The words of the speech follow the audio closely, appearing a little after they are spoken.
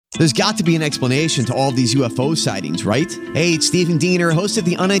There's got to be an explanation to all these UFO sightings, right? Hey, it's Stephen Diener, host of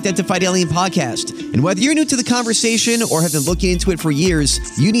the Unidentified Alien Podcast. And whether you're new to the conversation or have been looking into it for years,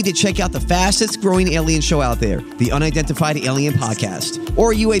 you need to check out the fastest growing alien show out there, the Unidentified Alien Podcast,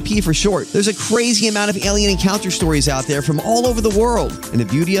 or UAP for short. There's a crazy amount of alien encounter stories out there from all over the world. And the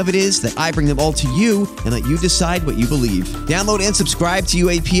beauty of it is that I bring them all to you and let you decide what you believe. Download and subscribe to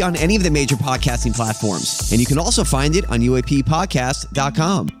UAP on any of the major podcasting platforms. And you can also find it on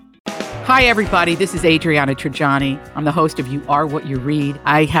UAPpodcast.com. Hi, everybody. This is Adriana Trajani. I'm the host of You Are What You Read.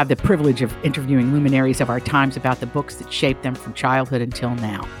 I have the privilege of interviewing luminaries of our times about the books that shaped them from childhood until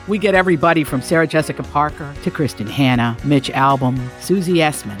now. We get everybody from Sarah Jessica Parker to Kristen Hanna, Mitch Albom, Susie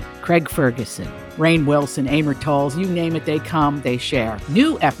Essman, Craig Ferguson, Rainn Wilson, Amor Tolls, you name it, they come, they share.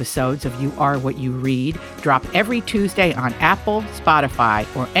 New episodes of You Are What You Read drop every Tuesday on Apple,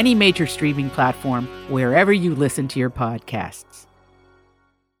 Spotify, or any major streaming platform wherever you listen to your podcasts.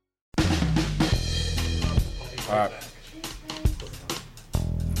 All right.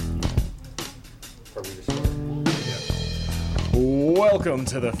 Welcome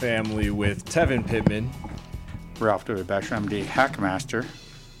to the family with Tevin Pittman, Ralph W. Becher, MD, Hackmaster,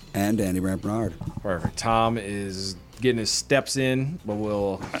 and Andy Rampernard. Perfect. Tom is getting his steps in, but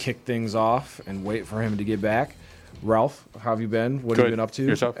we'll kick things off and wait for him to get back. Ralph, how have you been? What have you been up to?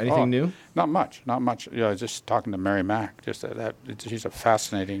 Yourself? Anything new? Not much. Yeah, just talking to Mary Mack. Just she's a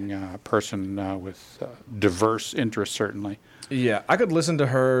fascinating person with diverse interests, certainly. Yeah, I could listen to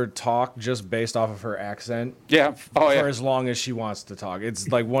her talk just based off of her accent. Yeah. For as long as she wants to talk. It's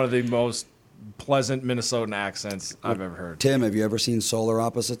like one of the most pleasant Minnesotan accents I've ever heard. Tim, have you ever seen Solar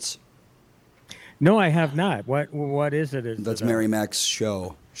Opposites? No, I have not. What is it? That's Mary Mack's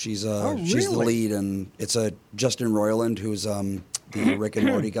show. She's really? She's the lead, and it's a Justin Roiland who's the Rick and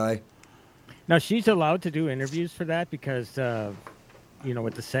Morty guy. Now she's allowed to do interviews for that because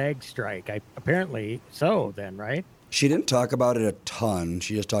with the SAG strike. Apparently so. Then right? She didn't talk about it a ton.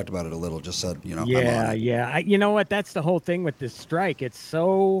 She just talked about it a little. Just said, I'm on it. Yeah. You know what? That's the whole thing with this strike. It's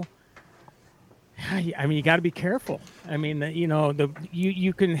so. I mean, you got to be careful. I mean,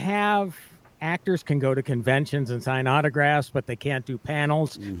 you can have. Actors can go to conventions and sign autographs, but they can't do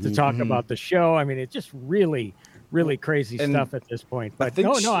panels to talk about the show. I mean, it's just really, really crazy stuff at this point. But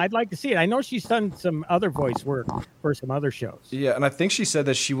I'd like to see it. I know she's done some other voice work for some other shows. Yeah, and I think she said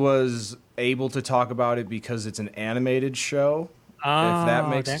that she was able to talk about it because it's an animated show. If that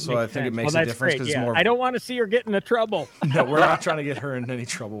makes sense. I think it makes a difference because more. I don't want to see her get into trouble. No, we're not trying to get her in any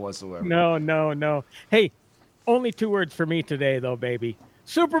trouble whatsoever. No. Hey, only 2 words for me today, though, baby.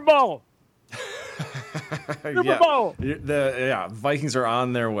 Super Bowl. Super Bowl. Vikings are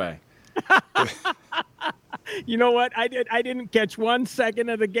on their way. You know what? I didn't catch 1 second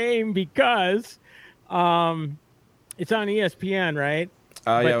of the game because it's on ESPN, right?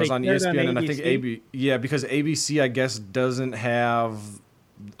 It was on ESPN, and I think because ABC, I guess, doesn't have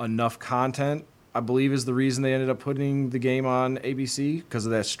enough content. I believe is the reason they ended up putting the game on ABC because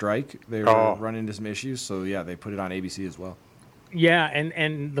of that strike. They were running into some issues, so they put it on ABC as well. Yeah,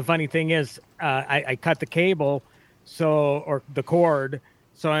 and the funny thing is, I cut the cable, or the cord,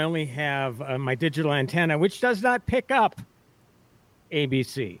 so I only have my digital antenna, which does not pick up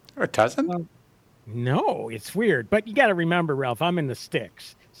ABC. It doesn't? No, it's weird. But you got to remember, Ralph, I'm in the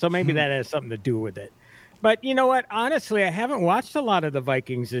sticks, so maybe that has something to do with it. But you know what? Honestly, I haven't watched a lot of the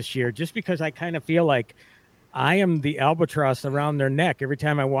Vikings this year just because I kind of feel like I am the albatross around their neck. Every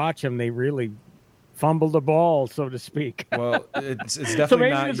time I watch them, they really fumble the ball, so to speak. Well, it's definitely not you. So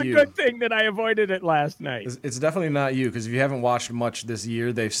maybe it's a good thing that I avoided it last night. It's definitely not you, because if you haven't watched much this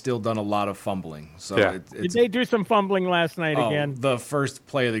year, they've still done a lot of fumbling. So Did they do some fumbling last night again? The first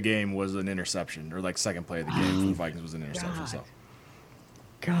play of the game was an interception, or second play of the game for the Vikings was an interception.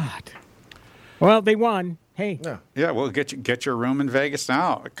 God. Well, they won. Hey. Yeah. Well, get your room in Vegas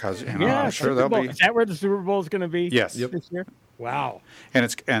now, because I'm sure they'll be. Is that where the Super Bowl is going to be? Yes. This year? Wow.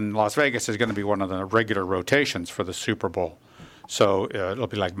 And Las Vegas is going to be one of the regular rotations for the Super Bowl. So it'll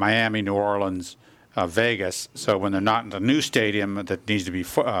be like Miami, New Orleans, Vegas. So when they're not in the new stadium that needs to be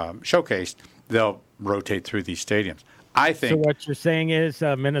showcased, they'll rotate through these stadiums. I think. So what you're saying is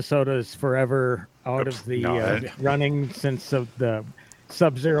Minnesota is forever out of the running since of the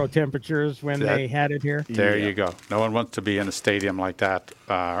sub-zero temperatures when they had it here. There you go. No one wants to be in a stadium like that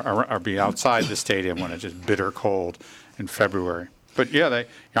or be outside the stadium when it's just bitter cold in February. But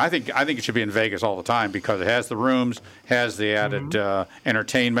I think it should be in Vegas all the time because it has the rooms, has the added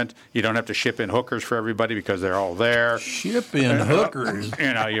entertainment. You don't have to ship in hookers for everybody because they're all there. Ship in hookers.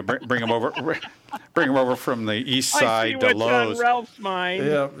 You bring them over from the east side to Lowe's. I see what's on Ralph's mind.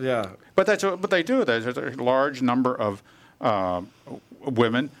 Yeah. But that's what they do. There's a large number of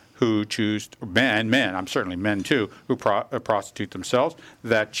women who choose, men, I'm certainly men too, who prostitute themselves,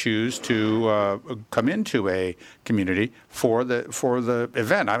 that choose to come into a community for the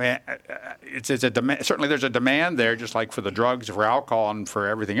event. I mean, it's a demand. Certainly, there's a demand there, just like for the drugs, for alcohol, and for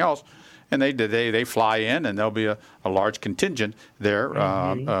everything else. And they fly in, and there'll be a large contingent there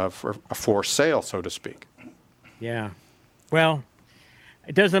for sale, so to speak. Yeah. Well,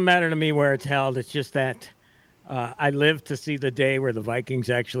 it doesn't matter to me where it's held. It's just that I live to see the day where the Vikings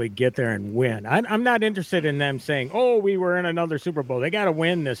actually get there and win. I'm not interested in them saying, "Oh, we were in another Super Bowl." They got to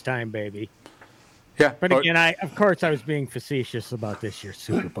win this time, baby. Yeah. But again, I was being facetious about this year's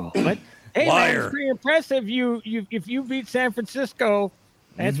Super Bowl. But hey, man, it's pretty impressive. If you beat San Francisco,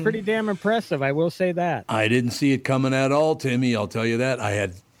 that's pretty damn impressive. I will say that. I didn't see it coming at all, Timmy. I'll tell you that. I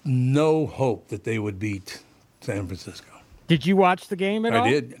had no hope that they would beat San Francisco. Did you watch the game at all? I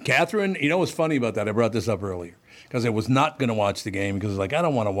did. Catherine, you know what's funny about that? I brought this up earlier because I was not going to watch the game because I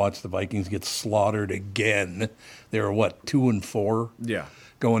don't want to watch the Vikings get slaughtered again. They were, 2-4? Yeah.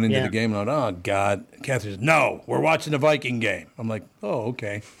 Going into the game. And I'm like, oh, God. Catherine says, no, we're watching the Viking game. I'm like, oh,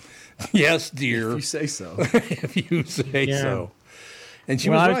 okay. Yes, dear. If you say so. If you say so. And she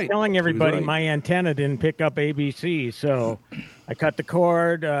was right. I was telling everybody my antenna didn't pick up ABC, so I cut the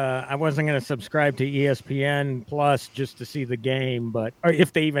cord. I wasn't going to subscribe to ESPN Plus just to see the game, or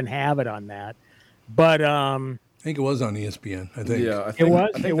if they even have it on that. But I think it was on ESPN. I think. Yeah, it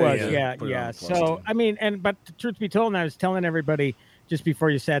was. Yeah. So I mean, but the truth be told, and I was telling everybody just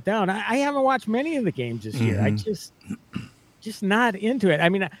before you sat down, I haven't watched many of the games this year. I just not into it. I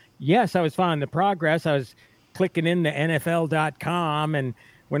mean, yes, I was following the progress. I was clicking into NFL.com, and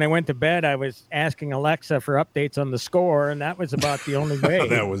when I went to bed, I was asking Alexa for updates on the score, and that was about the only way.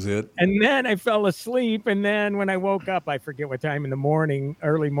 That was it. And then I fell asleep, and then when I woke up, I forget what time in the morning,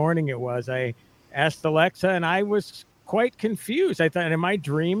 early morning it was, I asked Alexa, and I was quite confused. I thought, am I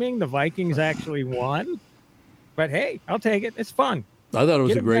dreaming? The Vikings actually won? But hey, I'll take it. It's fun. I thought it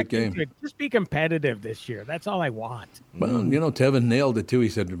was a great game. Just be competitive this year. That's all I want. Well, Tevin nailed it, too. He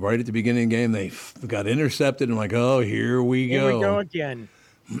said right at the beginning of the game, they got intercepted. I'm like, oh, here we go. Here we go again.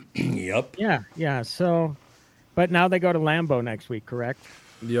 Yep. Yeah. So, but now they go to Lambeau next week, correct?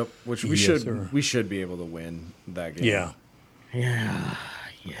 Yep. Which we should be able to win that game. Yeah.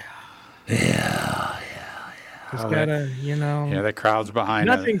 Just gotta, Yeah, the crowd's behind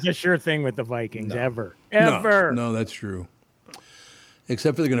us. Nothing's a sure thing with the Vikings, ever. No, that's true.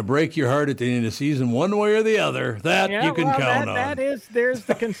 Except for they're going to break your heart at the end of the season one way or the other. That you can count on. There's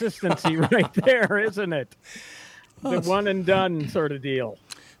the consistency right there, isn't it? The one and done sort of deal.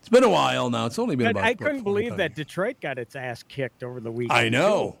 It's been a while now. It's only been about. I couldn't believe that Detroit got its ass kicked over the weekend. I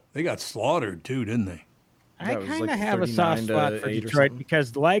know. They got slaughtered too, didn't they? I kind of have a soft spot for Detroit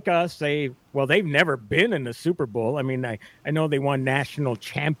because, like us, they've never been in the Super Bowl. I mean, I know they won national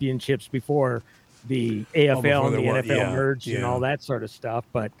championships before the AFL and the NFL merged and all that sort of stuff.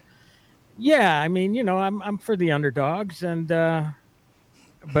 But yeah, I mean, I'm for the underdogs, and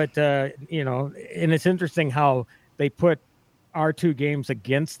but and it's interesting how they put our two games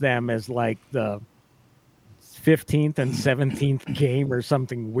against them as like the 15th and 17th game or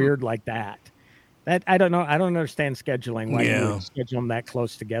something weird like that. That I don't know. I don't understand scheduling. Why you would schedule them that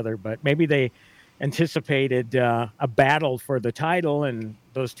close together? But maybe they anticipated a battle for the title, and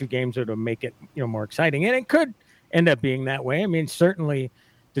those two games would make it more exciting. And it could end up being that way. I mean, certainly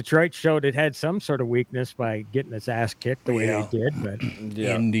Detroit showed it had some sort of weakness by getting its ass kicked the way they did. But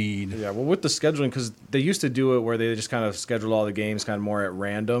Indeed. Yeah, well, with the scheduling, because they used to do it where they just kind of scheduled all the games kind of more at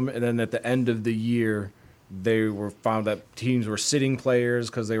random, and then at the end of the year, they found that teams were sitting players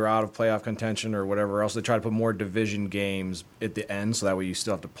because they were out of playoff contention or whatever else. They try to put more division games at the end, so that way you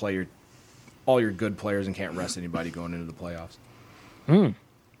still have to play all your good players and can't rest anybody going into the playoffs.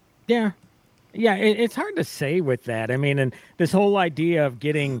 Yeah, it's hard to say with that. I mean, and this whole idea of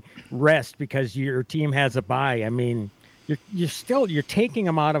getting rest because your team has a bye. I mean, you're taking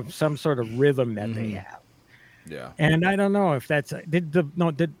them out of some sort of rhythm that they have. Yeah, and I don't know if that's did the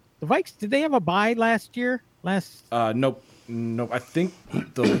Vikes, did they have a bye last year? Nope. I think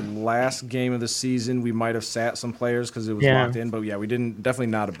the last game of the season we might have sat some players because it was locked in. But yeah, we definitely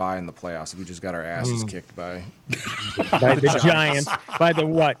not a bye in the playoffs. We just got our asses kicked by the Giants. By the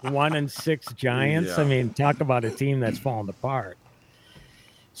 1-6 Giants. Yeah. I mean, talk about a team that's falling apart.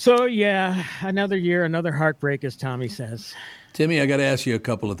 So yeah, another year, another heartbreak, as Tommy says. Timmy, I got to ask you a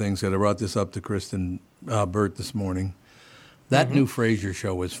couple of things. I brought this up to Kristen Burt this morning. That new Frasier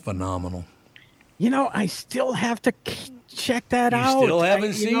show is phenomenal. I still have to check that out. You still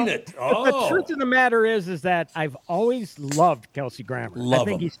haven't seen it. Oh. The truth of the matter is that I've always loved Kelsey Grammer. I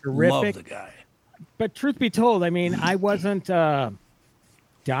think he's terrific. Love the guy. But truth be told, I mean, I wasn't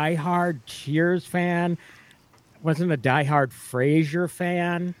diehard Cheers fan. Wasn't a diehard Frasier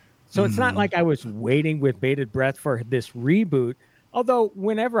fan. So it's not like I was waiting with bated breath for this reboot. Although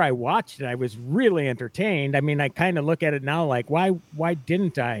whenever I watched it, I was really entertained. I mean, I kind of look at it now like, why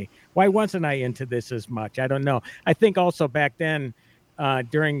didn't I? Why wasn't I into this as much? I don't know. I think also back then,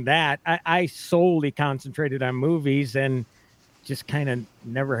 during that, I solely concentrated on movies and just kind of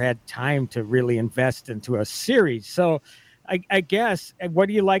never had time to really invest into a series. So I guess, what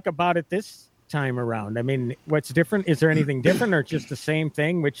do you like about it this time around? I mean, what's different? Is there anything different or just the same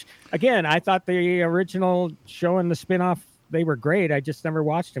thing? Which, again, I thought the original show and the spinoff, they were great. I just never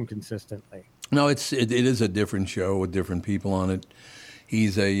watched them consistently. No, it is a different show with different people on it.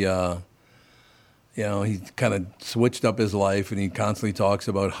 He's he kind of switched up his life, and he constantly talks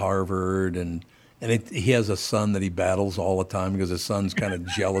about Harvard, and he has a son that he battles all the time because his son's kind of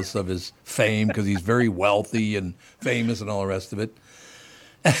jealous of his fame because he's very wealthy and famous and all the rest of it.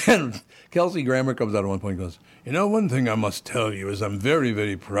 And Kelsey Grammer comes out at one point and goes, one thing I must tell you is I'm very,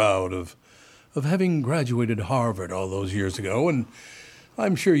 very proud of having graduated Harvard all those years ago, and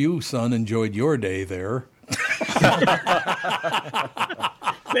I'm sure you, son, enjoyed your day there.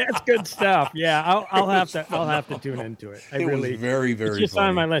 That's good stuff. Yeah, I'll have to tune into it. It was very, very it's just funny.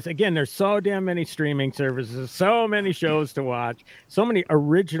 On my list. Again, there's so damn many streaming services, so many shows to watch, so many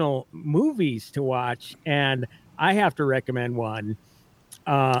original movies to watch, and I have to recommend one.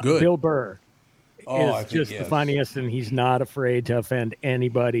 Good. Bill Burr I is think, just the funniest, and he's not afraid to offend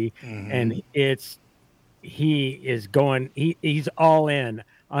anybody. And he's all in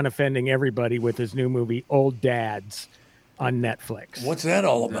on offending everybody with his new movie, Old Dads, on Netflix. What's that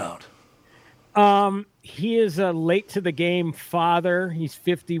all about? He is a late to the game father. He's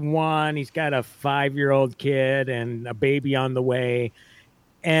 51. He's got a 5-year-old kid and a baby on the way.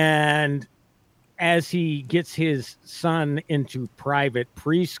 And as he gets his son into private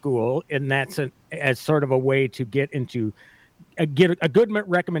preschool, and that's as sort of a way to get a good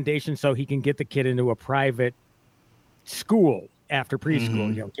recommendation so he can get the kid into a private school after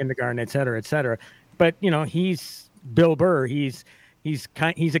preschool, kindergarten, et cetera, et cetera. But, he's Bill Burr. He's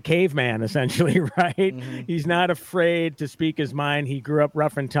a caveman, essentially, right? He's not afraid to speak his mind. He grew up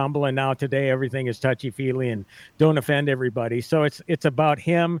rough and tumble, and now today everything is touchy-feely and don't offend everybody. So it's about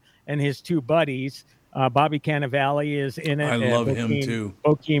him and his two buddies. Bobby Cannavale is in it. I love him too.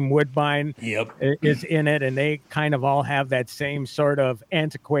 Bokeem Woodbine Yep. is in it, and they kind of all have that same sort of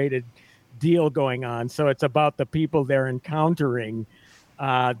antiquated deal going on. So it's about the people they're encountering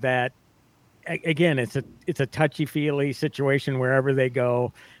that. Again, it's a touchy-feely situation wherever they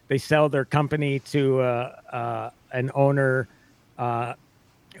go. They sell their company to an owner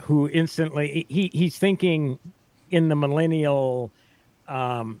who instantly he's thinking in the millennial.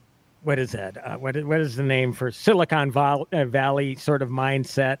 What is that? What is the name for Silicon Valley sort of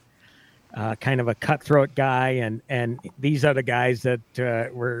mindset? Kind of a cutthroat guy, and these are the guys that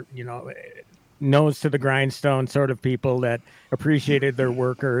were nose to the grindstone sort of people that appreciated their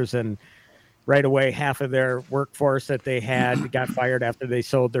workers, and right away half of their workforce that they had got fired after they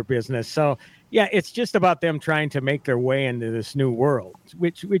sold their business. So yeah, it's just about them trying to make their way into this new world,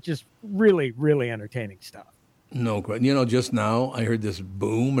 which is really, really entertaining stuff. No question. Just now I heard this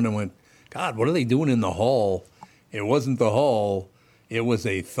boom and I went, God, what are they doing in the hall? It wasn't the hall. It was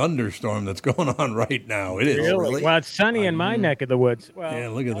a thunderstorm that's going on right now. It is. Really? Well, it's sunny in my neck of the woods. Well, yeah,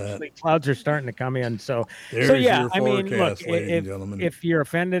 look at that. Clouds are starting to come in. So yeah, I mean, look, if you're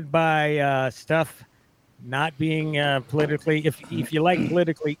offended by stuff not being politically, if you like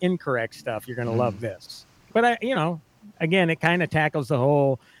politically incorrect stuff, you're going to love this. But again, it kind of tackles the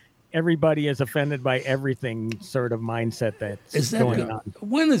whole everybody is offended by everything sort of mindset that's going on.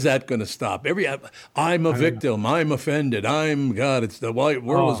 When is that going to stop? I'm a victim. I'm offended. It's the white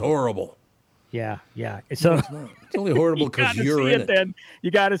world is horrible. Yeah. So it's only horrible because you're in it. Then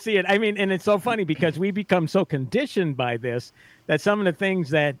you got to see it. I mean, and it's so funny because we become so conditioned by this that some of the things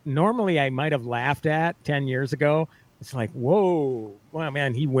that normally I might have laughed at 10 years ago, it's like, whoa, well,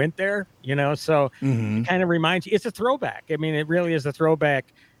 man, he went there, So it kind of reminds you. It's a throwback. I mean, it really is a throwback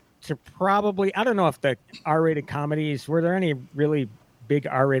to probably, I don't know if the R-rated comedies, were there any really big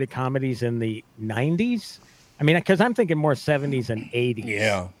R-rated comedies in the 90s? I mean, because I'm thinking more 70s and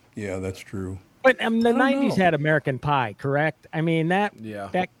 80s. Yeah, that's true. But the 90s had American Pie, correct? I mean, that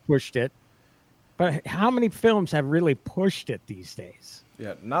pushed it. But how many films have really pushed it these days?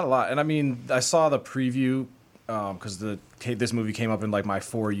 Yeah, not a lot. And I mean, I saw the preview because this movie came up in like my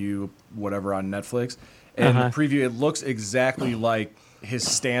For You whatever on Netflix. And the preview, it looks exactly like his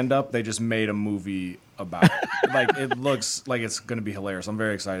stand-up. They just made a movie about it. Like, it looks like it's going to be hilarious. I'm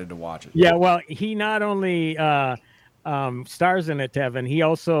very excited to watch it. Yeah, well, he not only stars in it, Tevin. He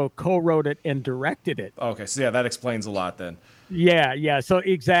also co-wrote it and directed it. Okay, so yeah, that explains a lot then. Yeah. So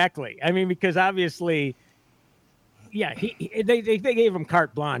exactly. I mean, because obviously, yeah, they gave him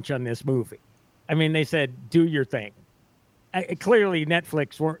carte blanche on this movie. I mean, they said, do your thing. Clearly,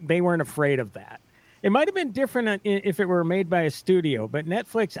 Netflix weren't afraid of that. It might have been different if it were made by a studio, but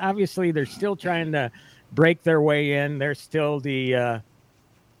Netflix, obviously, they're still trying to break their way in. They're still the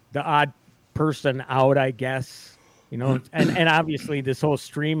odd person out, I guess. You know, and obviously this whole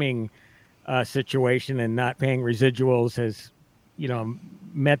streaming situation and not paying residuals has, you know,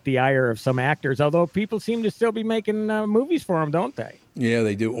 met the ire of some actors. Although people seem to still be making movies for them, don't they? Yeah,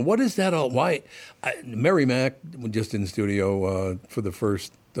 they do. What is that all? Why? Mary Mack just in the studio for the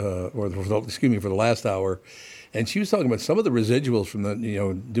first, for the last hour, and she was talking about some of the residuals from the, you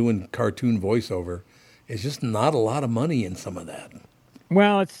know, doing cartoon voiceover. It's just not a lot of money in some of that.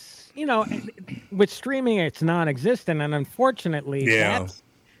 Well, it's, you know, with streaming, it's non-existent, and unfortunately, that's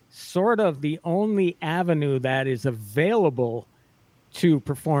sort of the only avenue that is available to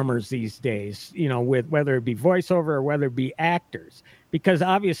performers these days, you know, with whether it be voiceover or whether it be actors. Because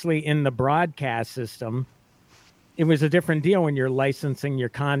obviously in the broadcast system, it was a different deal when you're licensing your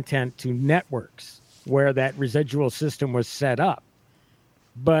content to networks where that residual system was set up.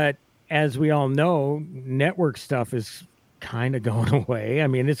 But as we all know, network stuff is kind of going away. I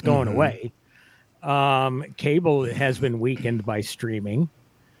mean, it's going away. Cable has been weakened by streaming.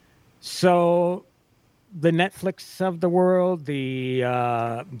 So the Netflix of the world, the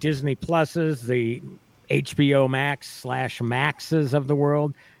Disney Pluses, the HBO Max / Maxes of the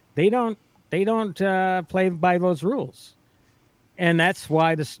world, they don't play by those rules, and that's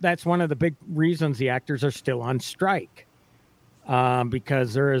why that's one of the big reasons the actors are still on strike,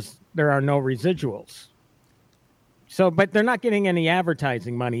 because there are no residuals. So, but they're not getting any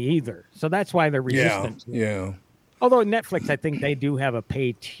advertising money either, so that's why they're resistant. Yeah. Although Netflix, I think they do have a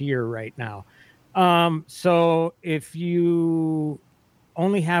pay tier right now. So if you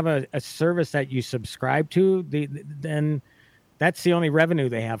only have a service that you subscribe to, then that's the only revenue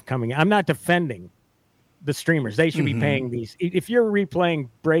they have coming. I'm not defending the streamers. They should be paying these. If you're replaying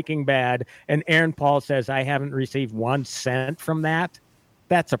Breaking Bad and Aaron Paul says, I haven't received 1 cent from that,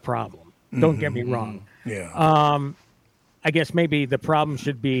 that's a problem. Don't get me wrong. Yeah. I guess maybe the problem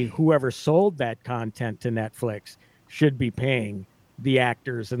should be whoever sold that content to Netflix should be paying the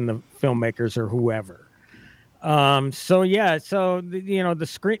actors and the filmmakers or whoever. So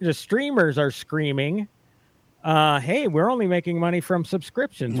the streamers are screaming, hey, we're only making money from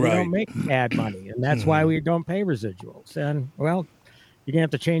subscriptions. We don't make ad money, and that's why we don't pay residuals. And well, you're gonna have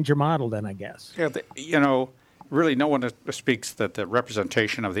to change your model then, I guess. Yeah, really no one speaks that the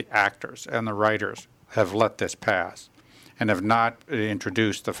representation of the actors and the writers have let this pass and have not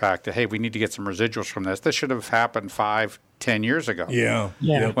introduced the fact that, hey, we need to get some residuals from this. This should have happened 5-10 years ago. Yeah.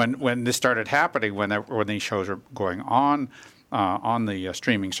 When this started happening, when these shows were going on the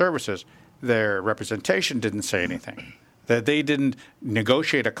streaming services, their representation didn't say anything. That they didn't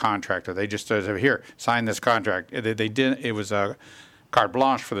negotiate a contract, or they just said, here, sign this contract. They didn't. It was a carte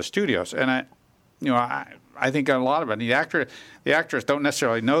blanche for the studios, and I think a lot of it. The actors don't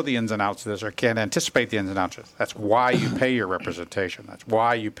necessarily know the ins and outs of this, or can't anticipate the ins and outs of this. That's why you pay your representation. That's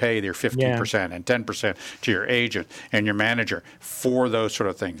why you pay their 15% and 10% to your agent and your manager for those sort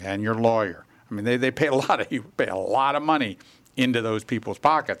of things, and your lawyer. I mean, they pay you pay a lot of money into those people's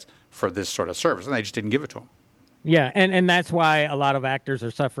pockets for this sort of service, and they just didn't give it to them. Yeah, and that's why a lot of actors are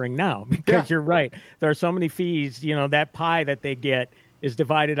suffering now, because you're right. There are so many fees. That pie that they get is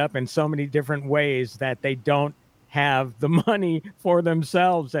divided up in so many different ways that they don't have the money for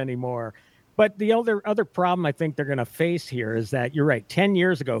themselves anymore. But the other problem I think they're going to face here is that, you're right, 10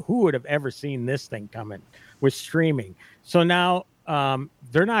 years ago, who would have ever seen this thing coming with streaming? So now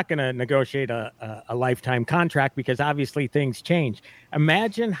they're not going to negotiate a lifetime contract, because obviously things change.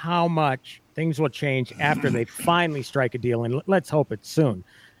 Imagine how much things will change after they finally strike a deal, and let's hope it's soon.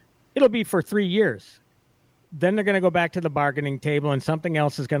 It'll be for 3 years. Then they're going to go back to the bargaining table, and something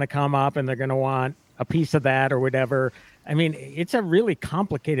else is going to come up, and they're going to want a piece of that or whatever. I mean, it's a really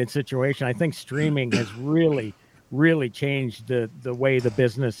complicated situation. I think streaming has really, really changed the way the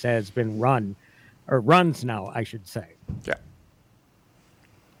business has been run, or runs now, I should say. Yeah.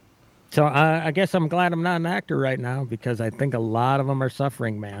 So I guess I'm glad I'm not an actor right now, because I think a lot of them are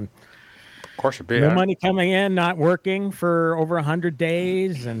suffering, man. Of course it'd be. No money coming in, not working for over 100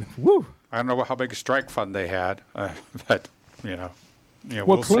 days, and whoo. I don't know how big a strike fund they had, but well,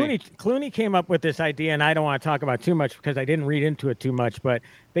 we'll Clooney came up with this idea, and I don't want to talk about too much because I didn't read into it too much, but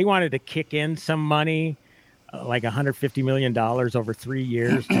they wanted to kick in some money, like $150 million over 3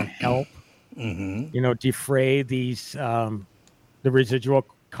 years to help defray these the residual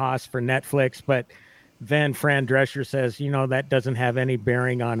costs for Netflix. But then Fran Drescher says, that doesn't have any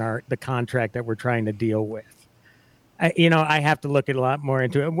bearing on the contract that we're trying to deal with. I have to look a lot more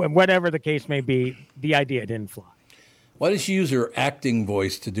into it. Whatever the case may be, the idea didn't fly. Why does she use her acting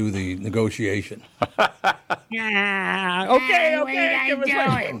voice to do the negotiation? Yeah. Okay.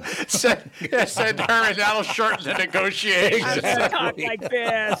 Send her, and that'll shorten the negotiations. Talk like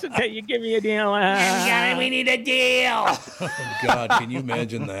this until you give me a deal. We need a deal. Oh, God, can you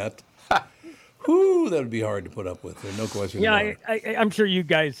imagine that? Whew, that would be hard to put up with. There's no question. Yeah, I'm sure you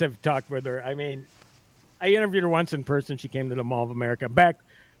guys have talked with her. I mean, I interviewed her once in person. She came to the Mall of America back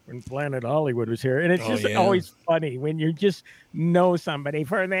when Planet Hollywood was here. And it's just always funny when you just know somebody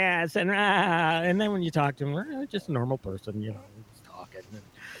for this. And then when you talk to them, just a normal person, just talking.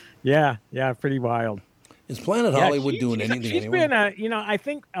 Yeah, pretty wild. Is Planet Hollywood doing anything She's anyway? been, I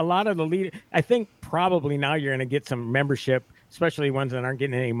think a lot of I think probably now you're going to get some membership, especially ones that aren't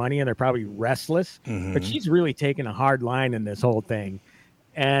getting any money and they're probably restless. Mm-hmm. But she's really taken a hard line in this whole thing.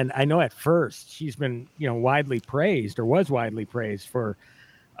 And I know at first she's been, widely praised or was widely praised for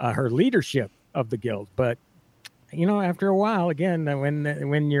her leadership of the guild. But, after a while, again,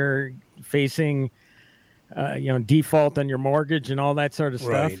 when you're facing, default on your mortgage and all that sort of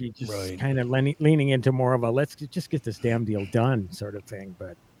stuff, you just kind of leaning into more of a let's just get this damn deal done sort of thing.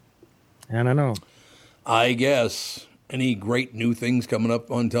 But I don't know. I guess. Any great new things coming up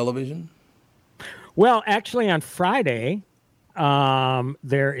on television? Well, actually on Friday,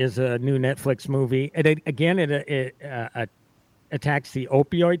 there is a new Netflix movie. It attacks the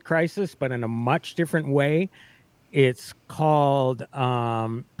opioid crisis, but in a much different way. It's called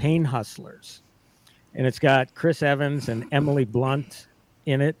Pain Hustlers. And it's got Chris Evans and Emily Blunt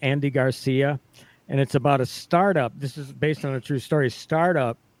in it, Andy Garcia. And it's about a startup. This is based on a true story.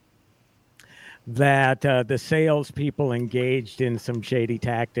 Startup that the salespeople engaged in some shady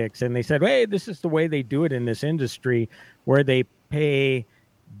tactics. And they said, hey, this is the way they do it in this industry, where they pay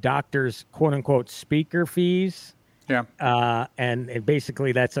doctors, quote unquote, speaker fees. Yeah. And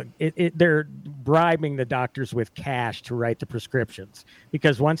basically they're bribing the doctors with cash to write the prescriptions,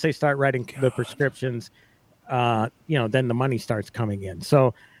 because once they start writing the prescriptions, then the money starts coming in.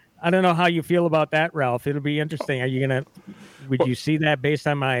 So I don't know how you feel about that, Ralph. It'll be interesting. Would you see that based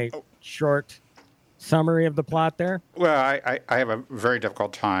on my short summary of the plot there? Well, I have a very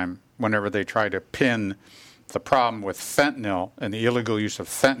difficult time whenever they try to pin the problem with fentanyl and the illegal use of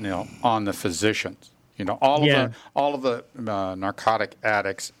fentanyl on the physicians. All of the narcotic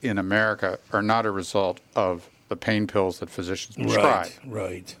addicts in America are not a result of the pain pills that physicians prescribe.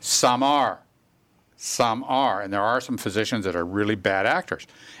 Right. Some are, and there are some physicians that are really bad actors.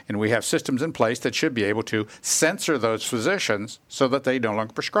 And we have systems in place that should be able to censor those physicians so that they no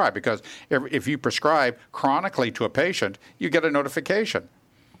longer prescribe. Because if you prescribe chronically to a patient, you get a notification.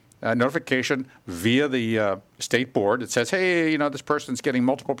 Notification via the state board that says, hey, this person's getting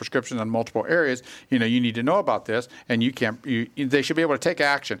multiple prescriptions in multiple areas. You need to know about this, and they should be able to take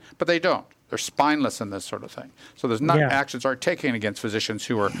action, but they don't. They're spineless in this sort of thing. So there's not actions are taken against physicians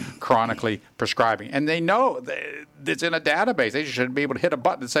who are chronically prescribing. And they know it's in a database. They should be able to hit a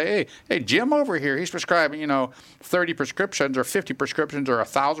button and say, hey, Jim over here, he's prescribing, 30 prescriptions or 50 prescriptions or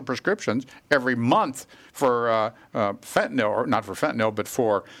 1,000 prescriptions every month for fentanyl, or not for fentanyl, but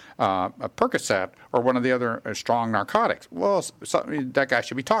for a Percocet or one of the other strong narcotics. Well, that guy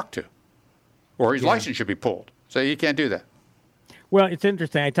should be talked to, or his license should be pulled. So you can't do that. Well, it's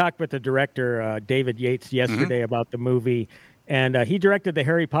interesting. I talked with the director, David Yates, yesterday about the movie, and he directed the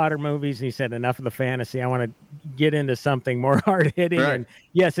Harry Potter movies, and he said, enough of the fantasy. I want to get into something more hard-hitting. Right. And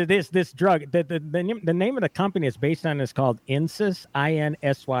yes, it is this drug. The name of the company is based on is called Insys,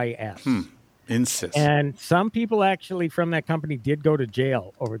 INSYS. Insys. And some people actually from that company did go to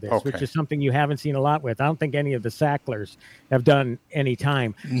jail over this, which is something you haven't seen a lot with. I don't think any of the Sacklers have done any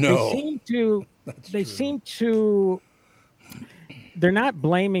time. No. They seem to... They're not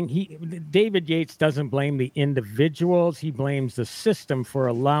blaming. David Yates doesn't blame the individuals. He blames the system for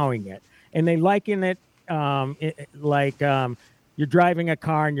allowing it. And they liken it like you're driving a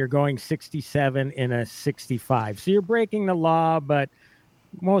car and you're going 67 in a 65. So you're breaking the law, but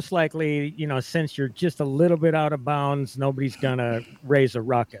most likely, since you're just a little bit out of bounds, nobody's going to raise a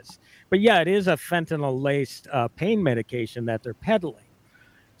ruckus. But yeah, it is a fentanyl-laced pain medication that they're peddling.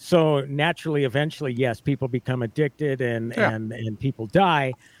 So naturally, eventually, yes, people become addicted and people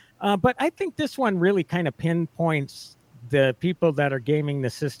die. But I think this one really kind of pinpoints the people that are gaming the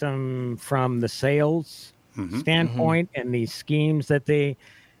system from the sales standpoint and these schemes that they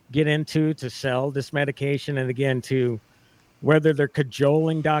get into to sell this medication. And again, to whether they're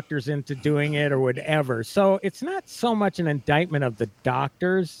cajoling doctors into doing it or whatever. So it's not so much an indictment of the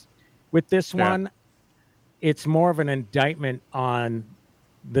doctors with this one. It's more of an indictment on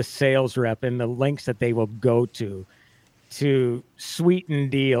the sales rep and the lengths that they will go to sweeten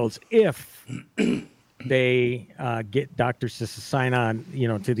deals if they get doctors to sign on,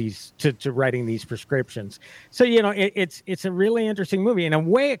 to these to writing these prescriptions. So it's a really interesting movie. In a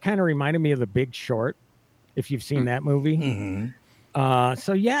way, it kind of reminded me of The Big Short, if you've seen that movie. Mm-hmm.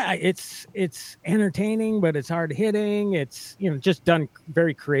 So yeah, it's entertaining, but it's hard hitting. It's just done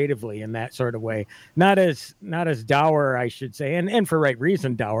very creatively in that sort of way. Not as dour, I should say, and for right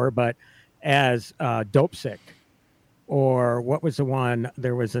reason dour, but as Dope Sick. Or what was the one?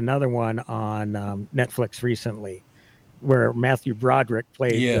 There was another one on Netflix recently where Matthew Broderick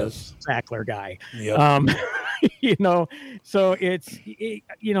played the Sackler guy. Yep. So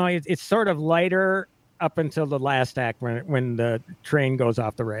it's sort of lighter up until the last act when the train goes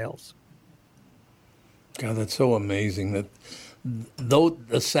off the rails. God, that's so amazing that though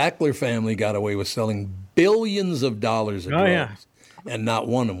the Sackler family got away with selling billions of dollars of drugs, and not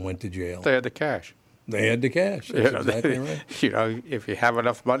one of them went to jail. They had the cash. They had the cash. That's exactly right. If you have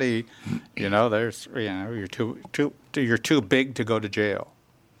enough money, there's you're too big to go to jail.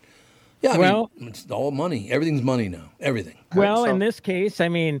 Yeah, it's all money. Everything's money now. Everything. Well, in this case,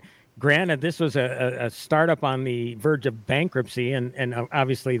 granted, this was a startup on the verge of bankruptcy, and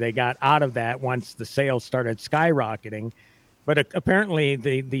obviously they got out of that once the sales started skyrocketing. But apparently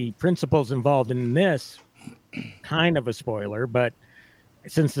the principals involved in this, kind of a spoiler, but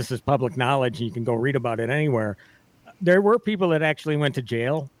since this is public knowledge, you can go read about it anywhere. There were people that actually went to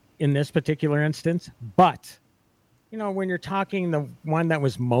jail in this particular instance. But, when you're talking, the one that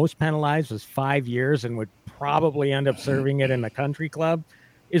was most penalized was 5 years and would probably end up serving it in a country club.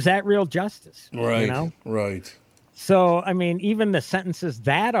 Is that real justice? Right. Right. So, even the sentences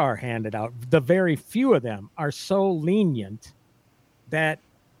that are handed out, the very few of them are so lenient that,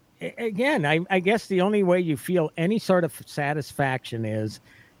 again, I guess the only way you feel any sort of satisfaction is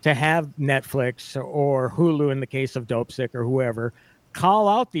to have Netflix or Hulu, in the case of Dope Sick or whoever, call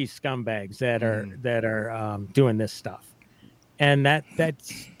out these scumbags that are doing this stuff, and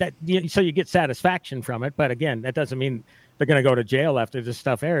so you get satisfaction from it. But again, that doesn't mean they're going to go to jail after this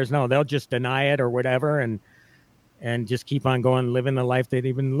stuff airs. No, they'll just deny it or whatever, and just keep on going, living the life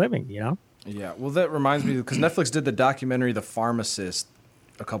they've been living. Yeah. Well, that reminds me, because Netflix did the documentary The Pharmacist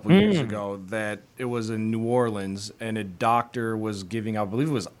a couple years ago, that it was in New Orleans, and a doctor was giving out, I believe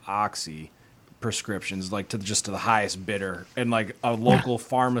it was Oxy prescriptions, to the highest bidder, and a local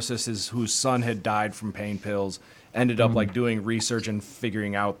pharmacist whose son had died from pain pills ended up doing research and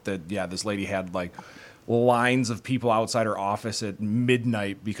figuring out that this lady had lines of people outside her office at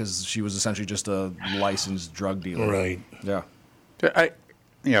midnight because she was essentially just a licensed drug dealer. Right. Yeah.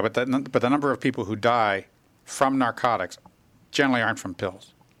 But the number of people who die from narcotics generally aren't from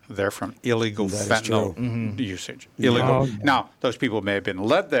pills. They're from illegal fentanyl usage. Illegal. Now, those people may have been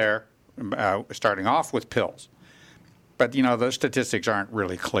led there starting off with pills. But, those statistics aren't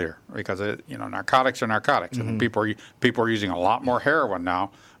really clear because, narcotics are narcotics. And people are using a lot more heroin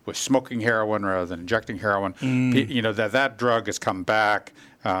now with smoking heroin rather than injecting heroin. That drug has come back,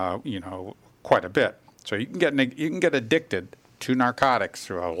 quite a bit. So you can get addicted to narcotics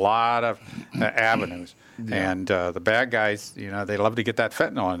through a lot of avenues. Yeah. And the bad guys, they love to get that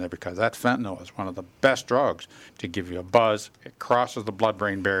fentanyl in there because that fentanyl is one of the best drugs to give you a buzz. It crosses the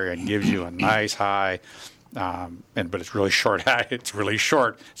blood-brain barrier and gives you a nice high. But it's really short. It's really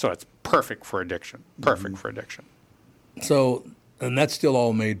short, so it's perfect for addiction. So, and that's still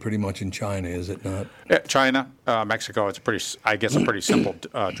all made pretty much in China, is it not? Yeah, China, Mexico. It's a pretty simple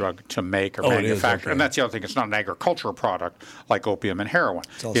drug to make or manufacture. Okay. And that's the other thing. It's not an agricultural product like opium and heroin.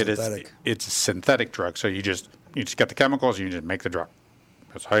 It's all synthetic. It's a synthetic drug. So you just get the chemicals and you just make the drug.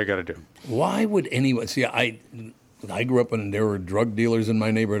 That's all you got to do. Why would anyone see? I grew up when there were drug dealers in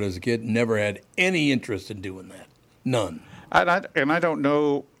my neighborhood as a kid. Never had any interest in doing that. None. And I don't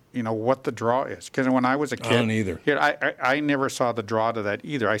know. What the draw is. Because when I was a kid, either. I never saw the draw to that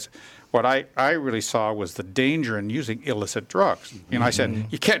either. What I really saw was the danger in using illicit drugs. I said,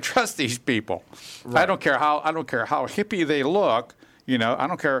 you can't trust these people. Right. I don't care how hippie they look. I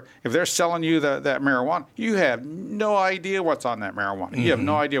don't care if they're selling you that marijuana. You have no idea what's on that marijuana. You have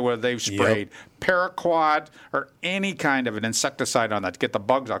no idea whether they've sprayed paraquat or any kind of an insecticide on that to get the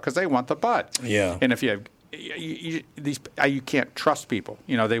bugs out because they want the bud. Yeah. And if you have you can't trust people.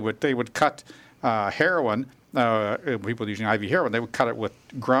 They would cut heroin. People using IV heroin, they would cut it with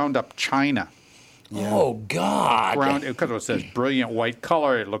ground up China. Yeah. Oh, God. Because it says brilliant white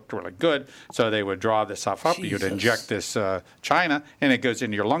color, it looked really good. So they would draw this stuff up. Jesus. You'd inject this China, and it goes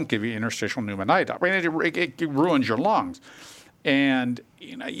into your lung, give you interstitial pneumonitis. I mean, it ruins your lungs. And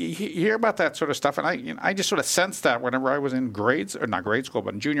you hear about that sort of stuff, and I just sort of sensed that whenever I was in not grade school,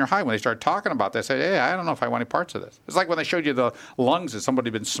 but in junior high, when they started talking about this, I said, hey, I don't know if I want any parts of this. It's like when they showed you the lungs of somebody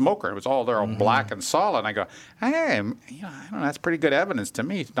who'd been smoker. It was all black and solid. And I go, hey, I don't know, that's pretty good evidence to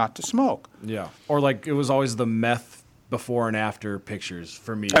me not to smoke. Yeah. Or like it was always the meth before and after pictures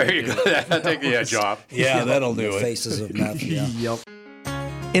for me. There you go. That'll take the edge off. Yeah, that'll do it. Faces of meth. Yeah. Yep.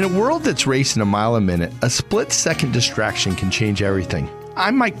 In a world that's racing a mile a minute, a split-second distraction can change everything.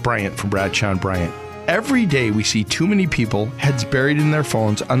 I'm Mike Bryant from Bradshaw & Bryant. Every day we see too many people, heads buried in their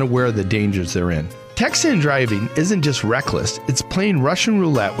phones, unaware of the dangers they're in. Texting and driving isn't just reckless, it's playing Russian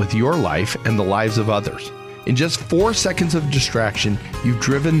roulette with your life and the lives of others. In just 4 seconds of distraction, you've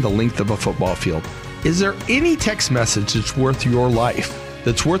driven the length of a football field. Is there any text message that's worth your life,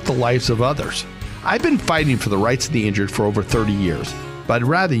 that's worth the lives of others? I've been fighting for the rights of the injured for over 30 years. But I'd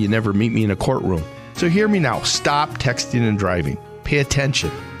rather you never meet me in a courtroom. So hear me now. Stop texting and driving. Pay attention.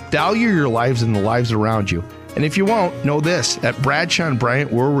 Value your lives and the lives around you. And if you won't, know this. At Bradshaw &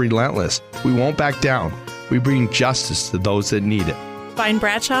 Bryant, we're relentless. We won't back down. We bring justice to those that need it. Find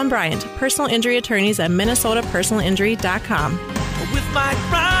Bradshaw & Bryant, personal injury attorneys at minnesotapersonalinjury.com. With Mike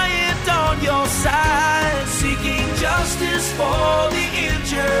Bryant on your side, seeking justice for the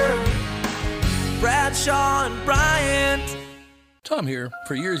injured. Bradshaw & Bryant. Tom here.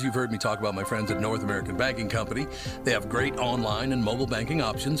 For years, you've heard me talk about my friends at North American Banking Company. They have great online and mobile banking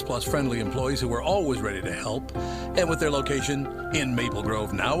options, plus friendly employees who are always ready to help. And with their location in Maple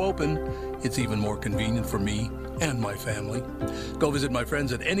Grove now open, it's even more convenient for me and my family. Go visit my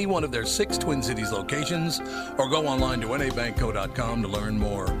friends at any one of their 6 Twin Cities locations or go online to nabankco.com to learn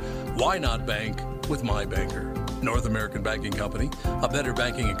more. Why not bank with my banker? North American Banking Company, a better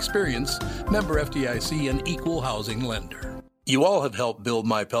banking experience, member FDIC, and equal housing lender. You all have helped build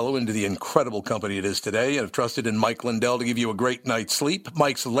MyPillow into the incredible company it is today and have trusted in Mike Lindell to give you a great night's sleep.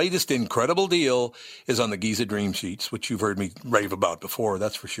 Mike's latest incredible deal is on the Giza Dream Sheets, which you've heard me rave about before,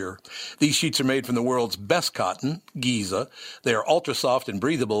 that's for sure. These sheets are made from the world's best cotton, Giza. They are ultra soft and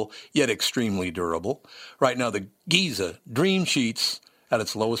breathable, yet extremely durable. Right now, the Giza Dream Sheets at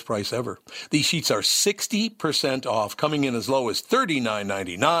its lowest price ever. These sheets are 60% off, coming in as low as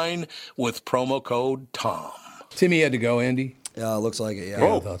 $39.99 with promo code TOM. Timmy had to go, Andy? Yeah, looks like it, yeah.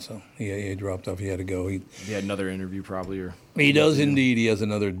 Yeah, I thought so. He dropped off. He had to go. He had another interview probably. He does indeed. He has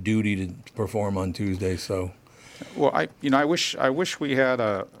another duty to perform on Tuesday, so. Well, I wish we had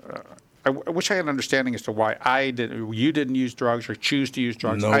I wish I had an understanding as to why you didn't use drugs or choose to use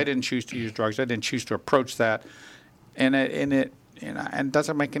drugs. Nope. I didn't choose to use drugs. I didn't choose to approach that. And it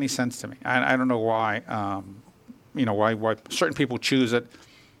doesn't make any sense to me. I don't know why, why certain people choose it.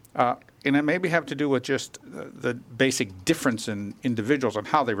 And it maybe have to do with just the basic difference in individuals and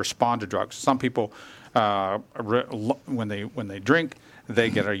how they respond to drugs. Some people, when they drink,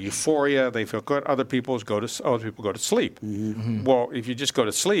 they get a euphoria, they feel good. Other people go to sleep. Mm-hmm. Well, if you just go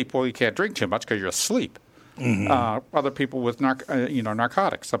to sleep, you can't drink too much because you're asleep. Mm-hmm. Other people with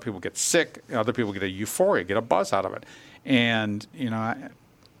narcotics. Some people get sick. Other people get a euphoria, get a buzz out of it, and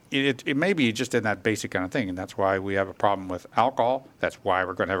It may be just in that basic kind of thing, and that's why we have a problem with alcohol. That's why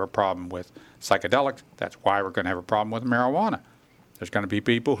we're going to have a problem with psychedelics. That's why we're going to have a problem with marijuana. There's going to be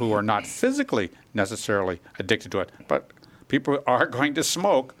people who are not physically necessarily addicted to it, but people are going to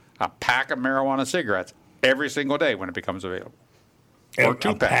smoke a pack of marijuana cigarettes every single day when it becomes available. Or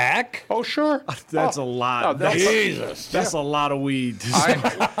a pack? Oh, sure. That's a lot. Jesus. That's a lot of weed.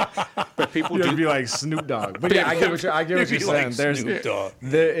 But people You'd be like Snoop Dogg. But yeah, I get what you're saying. Snoop Dogg.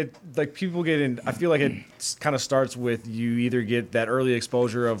 Like people get in. I feel like it kind of starts with you either get that early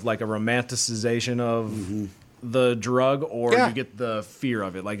exposure of like a romanticization of the drug, or you get the fear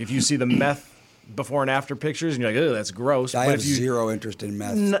of it. Like if you see the meth before and after pictures, and you're like, "Oh, that's gross." I have zero interest in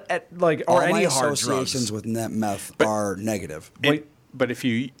meth. Or any any hard associations drugs with meth are negative. But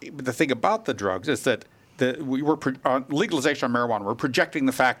the thing about the drugs is that legalization of marijuana, we're projecting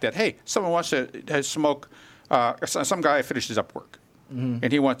the fact that, hey, someone wants to smoke, some guy finishes up work,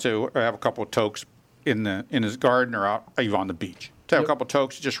 and he wants to have a couple of tokes in his garden or out even on the beach. To have a couple of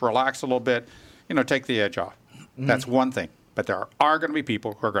tokes, just relax a little bit, take the edge off. Mm-hmm. That's one thing. But there are going to be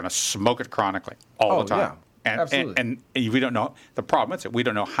people who are going to smoke it chronically all the time. Yeah. Absolutely. And we don't know. The problem is that we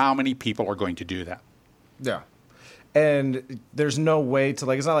don't know how many people are going to do that. Yeah. And there's no way to,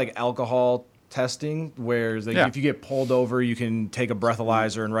 it's not like alcohol testing where if you get pulled over, you can take a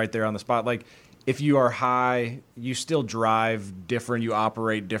breathalyzer and right there on the spot. Like, if you are high, you still drive different, you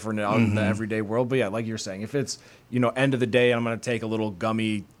operate different out in the everyday world. But yeah, like you're saying, if it's, end of the day, I'm going to take a little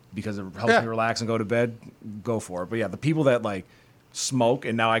gummy because it helps me relax and go to bed, go for it. But yeah, the people that like smoke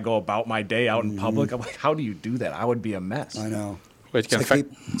and now I go about my day out in public, I'm like, how do you do that? I would be a mess. I know.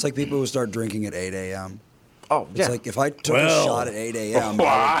 It's like people who start drinking at 8 a.m. Oh, yeah. It's like if I took a shot at 8 a.m.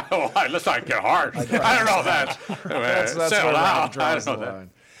 Let's not get harsh. I don't know that. That's where Rob draws the line.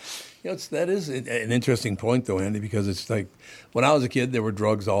 That is an interesting point, though, Andy, because it's like when I was a kid, there were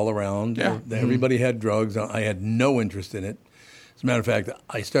drugs all around. Yeah. Everybody had drugs. I had no interest in it. As a matter of fact,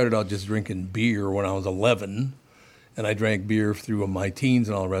 I started out just drinking beer when I was 11, and I drank beer through my teens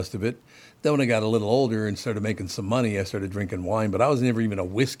and all the rest of it. Then when I got a little older and started making some money, I started drinking wine, but I was never even a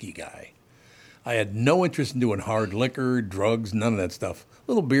whiskey guy. I had no interest in doing hard liquor, drugs, none of that stuff.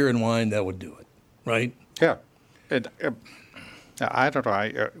 A little beer and wine, that would do it, right? Yeah. I don't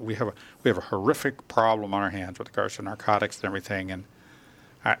know. We have a horrific problem on our hands with regards to narcotics and everything, and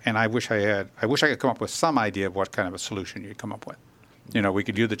I wish I could come up with some idea of what kind of a solution you'd come up with. We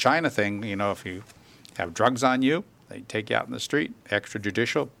could do the China thing. If you have drugs on you, they take you out in the street,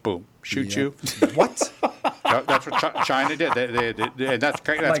 extrajudicial, boom, shoot you. What? That's what China did. That's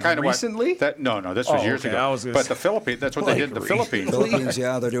kind of recently? No, this was years ago. But the Philippines, that's what they did in the Philippines. Philippines,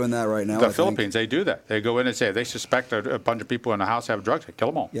 yeah, they're doing that right now. The Philippines, they do that. They go in and say they suspect a bunch of people in the house have drugs. They kill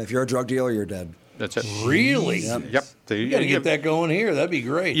them all. Yeah, if you're a drug dealer, you're dead. That's it. Really? Yep. You got to get that going here. That'd be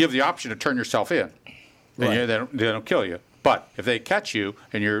great. You have the option to turn yourself in. Right. They don't kill you. But if they catch you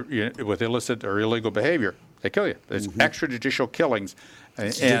and you're with illicit or illegal behavior, they kill you. It's extrajudicial killings.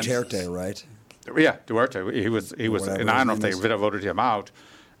 Duterte, right? Yeah, Duarte. He was, and I don't know if they voted him out.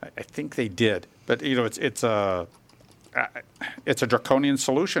 I think they did, but it's a draconian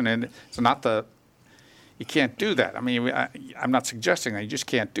solution, and it's not you can't do that. I mean, I'm not suggesting that you just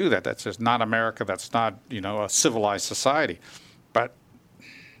can't do that. That's just not America. That's not a civilized society, but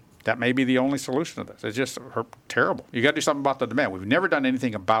that may be the only solution to this. It's just terrible. You got to do something about the demand. We've never done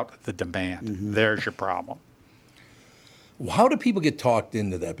anything about the demand. There's your problem. How do people get talked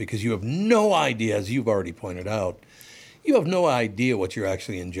into that? Because you have no idea, as you've already pointed out, you have no idea what you're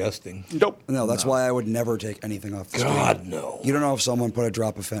actually ingesting. Nope. No, that's why I would never take anything off the street. God, no. You don't know if someone put a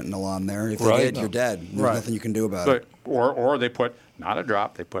drop of fentanyl on there. If they did, you're dead. There's nothing you can do about it. Or they put not a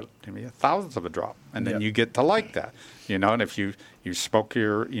drop, they put thousands of a drop, and then you get to like that. And if you smoke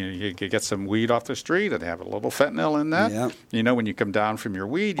you get some weed off the street and have a little fentanyl in that. Yeah. When you come down from your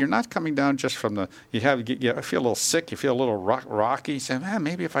weed, you're not coming down just from you feel a little sick, you feel a little rocky. You say, man,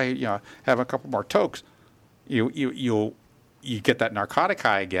 maybe if I have a couple more tokes, you get that narcotic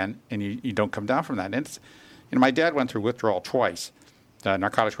high again, and you don't come down from that. And my dad went through withdrawal twice.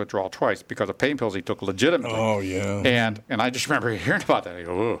 Narcotics withdrawal twice because of pain pills he took legitimately. Oh yeah. And I just remember hearing about that. I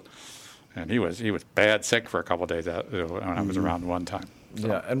go, ugh. And he was bad sick for a couple of days when I was around one time. So.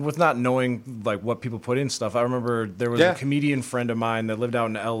 Yeah, and with not knowing like what people put in stuff, I remember there was a comedian friend of mine that lived out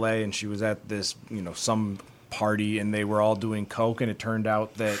in L.A. and she was at this some party and they were all doing coke and it turned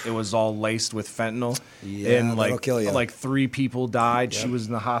out that it was all laced with fentanyl. Yeah, and that'll kill you. Like 3 people died. Yep. She was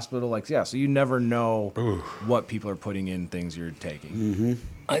in the hospital. So you never know what people are putting in things you're taking.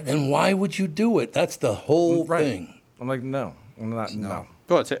 Then why would you do it? That's the whole thing. I'm like, no. No.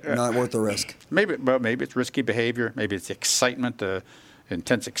 Well, it's not worth the risk. Maybe it's risky behavior. Maybe it's the excitement, the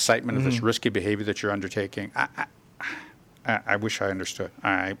intense excitement of this risky behavior that you're undertaking. I wish I understood.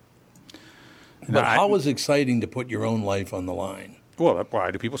 But how is it exciting to put your own life on the line? Well,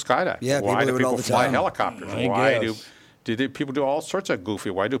 why do people skydive? Yeah, why do people fly time. helicopters? Why do people do all sorts of goofy?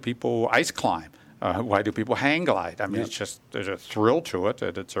 Why do people ice climb? Why do people hang glide? I mean, it's just there's a thrill to it,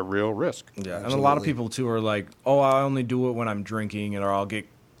 and it's a real risk. Yeah, and a lot of people too are like, "Oh, I only do it when I'm drinking, or I'll get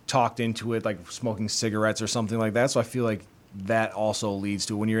talked into it, like smoking cigarettes or something like that." So I feel like that also leads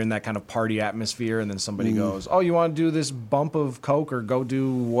to when you're in that kind of party atmosphere, and then somebody goes, "Oh, you want to do this bump of coke or go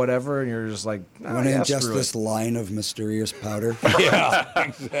do whatever," and you're just like, "I want to ingest this line of mysterious powder." Yeah,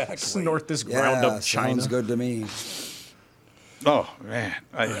 exactly. Snort this ground up China. Sounds good to me. Oh man,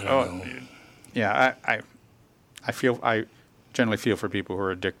 I generally feel for people who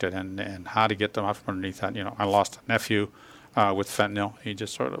are addicted and how to get them out from underneath that. I lost a nephew with fentanyl. He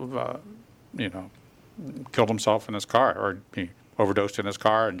just sort of, killed himself in his car, or he overdosed in his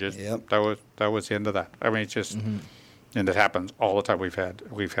car, and just that was the end of that. I mean, it's just, and it happens all the time. We've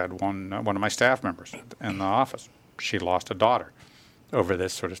had one of my staff members in the office. She lost a daughter over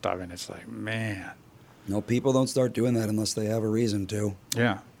this sort of stuff, and it's like, man. No, people don't start doing that unless they have a reason to.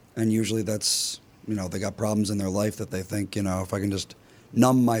 Yeah. And usually that's. They got problems in their life that they think, if I can just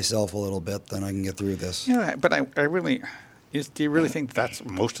numb myself a little bit, then I can get through this. Yeah, but I really, Do you really think that's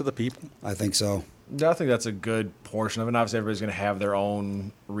most of the people? I think so. I think that's a good portion of it. And obviously, everybody's going to have their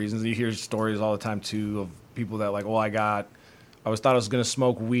own reasons. You hear stories all the time, too, of people that like, well, I thought I was going to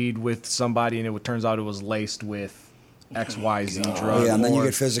smoke weed with somebody, and it turns out it was laced with XYZ drug. Yeah, and then you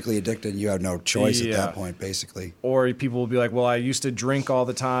get physically addicted, and you have no choice at that point, basically. Or people will be like, well, I used to drink all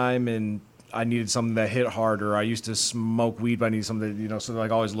the time, and I needed something that hit harder. I used to smoke weed, but I needed something that, so they're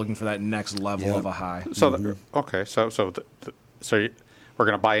like always looking for that next level of a high. So, we're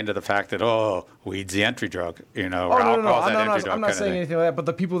going to buy into the fact that, weed's the entry drug, alcohol's that entry drug. I'm not saying anything like that, but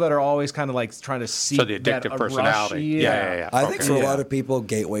the people that are always kind of like trying to seek the addictive personality. I think for a lot of people,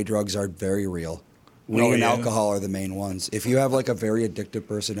 gateway drugs are very real. Weed and alcohol are the main ones. If you have like a very addictive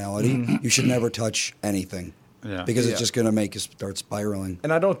personality, you should never touch anything. Yeah. Because it's just going to make you start spiraling.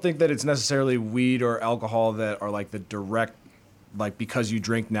 And I don't think that it's necessarily weed or alcohol that are like the direct, like because you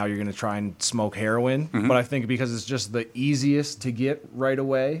drink now you're going to try and smoke heroin. Mm-hmm. But I think because it's just the easiest to get right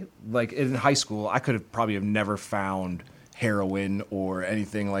away. Like in high school, I could have probably never found heroin or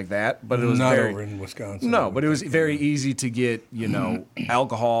anything like that. But it was not over in Wisconsin. No, but it was very easy to get,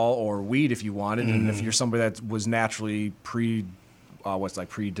 alcohol or weed if you wanted. And if you're somebody that was naturally predisposed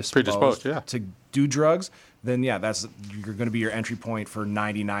to do drugs, then you're going to be your entry point for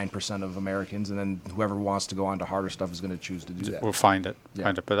 99% of Americans, and then whoever wants to go on to harder stuff is going to choose to do that. We'll find it.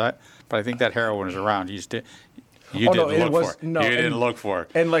 But I think that heroin is around. You didn't look for it.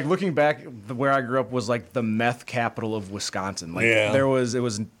 And like looking back, where I grew up was like the meth capital of Wisconsin. Like it was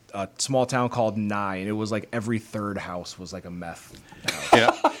a small town called Nye, and it was like every third house was like a meth house.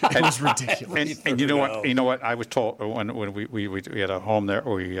 Yeah, it was ridiculous. And you know what? You know what? I was told when we had a home there,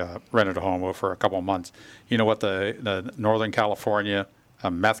 we rented a home for a couple of months. You know what the Northern California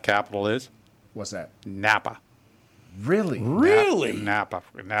meth capital is? What's that? Napa. Really? Napa.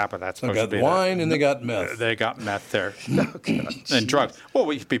 That's supposed to be. They got wine and they got meth. They got meth there. And drugs. Well,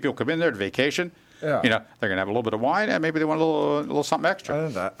 people come in there to vacation. Yeah. They're going to have a little bit of wine, and maybe they want a little something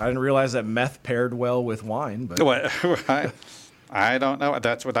extra. I didn't realize that meth paired well with wine. But I don't know.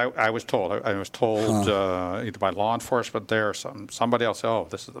 That's what I was told. I was told either by law enforcement there or somebody else. Oh,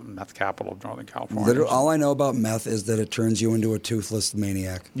 this is the meth capital of Northern California. Literally, all I know about meth is that it turns you into a toothless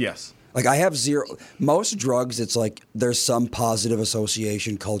maniac. Yes. Like I have zero. Most drugs, it's like there's some positive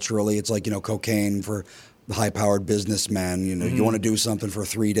association culturally. It's like cocaine for high-powered businessmen. You want to do something for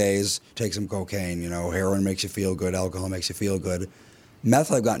 3 days, take some cocaine. Heroin makes you feel good. Alcohol makes you feel good.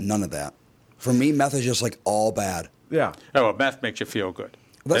 Meth, I've got none of that. For me, meth is just like all bad. Yeah. Oh, well, meth makes you feel good.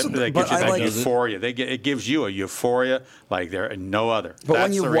 That gives you that euphoria. It gives you a euphoria like there no other. But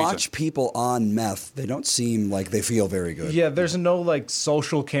when you watch people on meth, they don't seem like they feel very good. Yeah, there's no like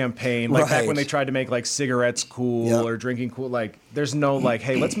social campaign like back when they tried to make like cigarettes cool or drinking cool. Like there's no like,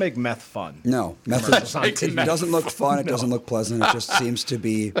 hey, let's make meth fun. No, meth it doesn't look fun. It doesn't look pleasant. It just seems to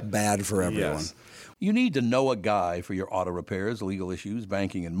be bad for everyone. Yes. You need to know a guy for your auto repairs, legal issues,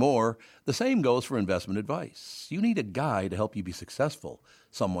 banking, and more. The same goes for investment advice. You need a guy to help you be successful,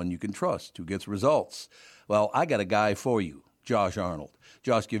 someone you can trust who gets results. Well, I got a guy for you, Josh Arnold.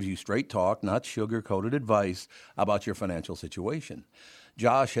 Josh gives you straight talk, not sugar-coated advice about your financial situation.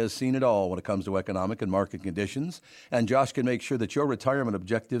 Josh has seen it all when it comes to economic and market conditions, and Josh can make sure that your retirement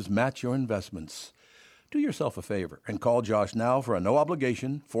objectives match your investments. Do yourself a favor and call Josh now for a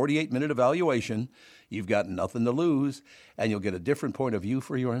no-obligation, 48-minute evaluation. You've got nothing to lose, and you'll get a different point of view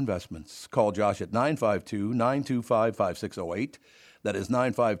for your investments. Call Josh at 952-925-5608. That is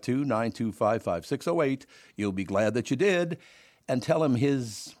 952-925-5608. You'll be glad that you did. And tell him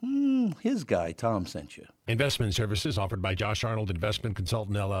his guy, Tom, sent you. Investment services offered by Josh Arnold Investment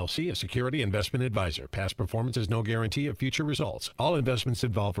Consultant, LLC, a security investment advisor. Past performance is no guarantee of future results. All investments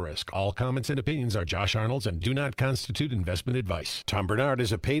involve risk. All comments and opinions are Josh Arnold's and do not constitute investment advice. Tom Bernard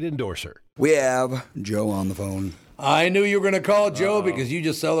is a paid endorser. We have Joe on the phone. I knew you were going to call Joe because you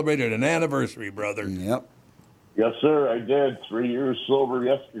just celebrated an anniversary, brother. Yep. Yes, sir, I did. 3 years sober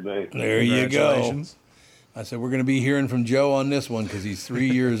yesterday. There you go. I said, we're going to be hearing from Joe on this one because he's 3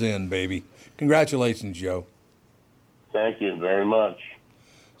 years in, baby. Congratulations, Joe. Thank you very much.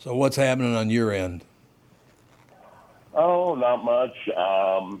 So what's happening on your end? Oh, not much.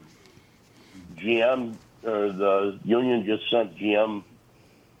 GM, the union just sent GM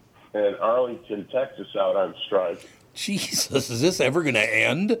in Arlington, Texas out on strike. Jesus, is this ever going to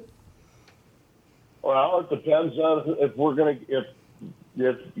end? Well, it depends on if we're going to, if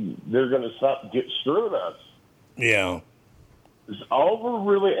they're going to stop screwing us. Yeah. Because all we're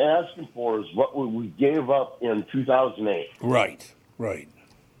really asking for is what we gave up in 2008. Right.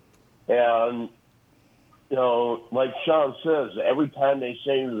 And, like Sean says, every time they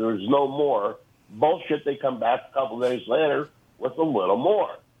say there's no more, bullshit, they come back a couple days later with a little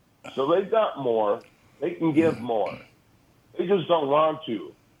more. So they've got more. They can give more. They just don't want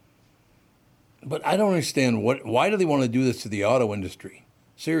to. But I don't understand why do they want to do this to the auto industry?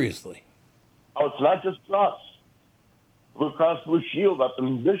 Seriously. Oh, it's not just us. Blue Cross Blue Shield up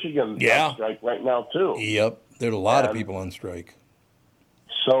in Michigan is on strike right now, too. Yep. There are a lot of people on strike.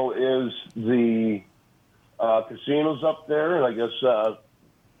 So is the casinos up there, and I guess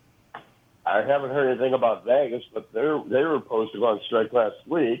I haven't heard anything about Vegas, but they were supposed to go on strike last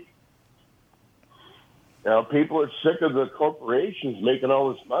week. You know, people are sick of the corporations making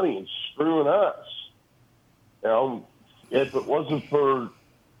all this money and screwing us. You know, if it wasn't for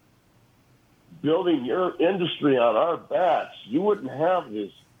building your industry on our backs, you wouldn't have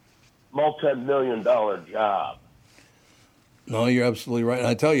this multi-million-dollar job. No, you're absolutely right. And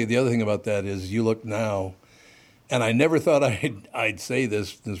I tell you, the other thing about that is you look now, and I never thought I'd say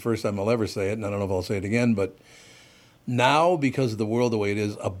this. This is the first time I'll ever say it, and I don't know if I'll say it again, but now, because of the world the way it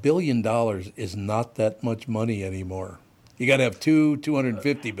is, $1 billion is not that much money anymore. You got to have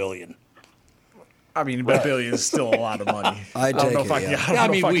 $250 billion. I mean, $1 billion is still a lot of money. I take it. I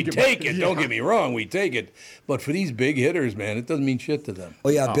mean, we take it. Don't get me wrong, we take it. But for these big hitters, man, it doesn't mean shit to them.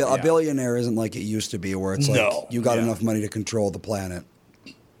 Well, yeah, a billionaire isn't like it used to be, where it's like you got enough money to control the planet.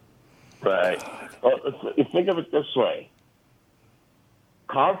 Right. Well, think of it this way: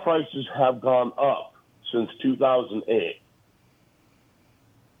 car prices have gone up since 2008.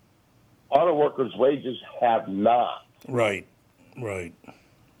 Auto workers' wages have not. Right.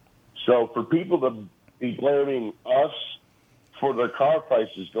 So for people to be blaming us for their car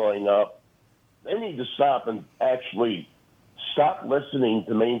prices going up, they need to stop and actually stop listening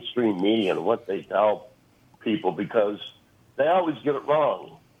to mainstream media and what they tell people, because they always get it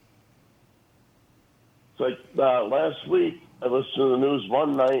wrong. It's like last week, I listened to the news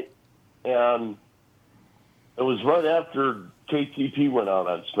one night, and it was right after KTP went out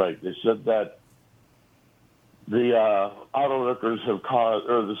on strike. They said that the auto workers have caused,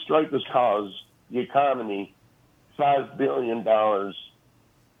 or the strike has caused the economy $5 billion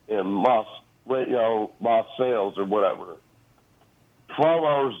in lost sales or whatever. 12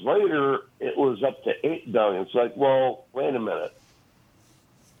 hours later, it was up to $8 billion. It's like, well, wait a minute.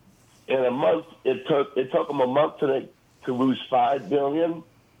 In a month, it took them a month to lose $5 billion.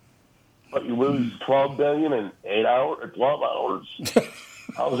 But you lose $12 billion in 8 hours or 12 hours.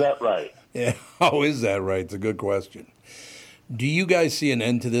 How's that right? Yeah, how is that right? It's a good question. Do you guys see an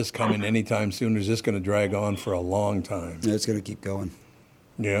end to this coming anytime soon, or is this going to drag on for a long time? Yeah, it's going to keep going.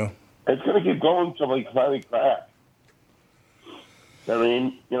 Yeah. It's going to keep going until they finally crack. I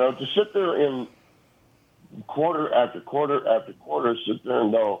mean, to sit there in quarter after quarter after quarter, sit there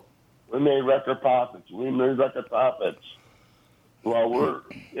and go, we made record profits. Well, we're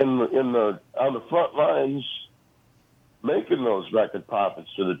on the front lines making those record profits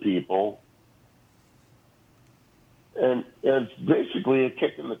to the people, and it's basically a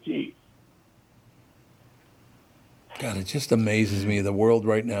kick in the teeth. God, it just amazes me, the world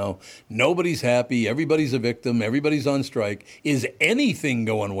right now. Nobody's happy. Everybody's a victim. Everybody's on strike. Is anything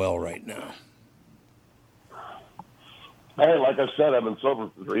going well right now? Hey, like I said, I've been sober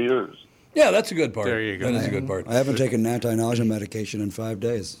for 3 years. Yeah, that's a good part. There you go. That is a good part. I haven't taken anti-nausea medication in 5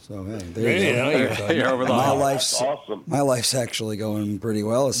 days, so hey, there you go. You're over the Awesome. My life's actually going pretty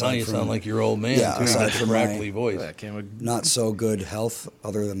well. Now you sound like your old man, too. Aside from crackly voice. Not so good health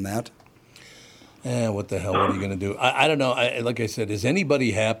other than that. What the hell? What are you going to do? I don't know. Like I said, is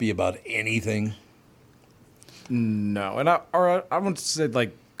anybody happy about anything? No. And I want to say,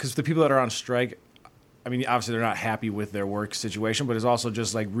 because the people that are on strike, I mean, obviously they're not happy with their work situation, but it's also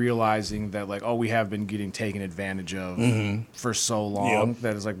just realizing that we have been getting taken advantage of for so long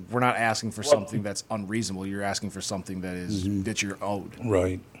that it's we're not asking for something that's unreasonable. You're asking for something that is that you're owed.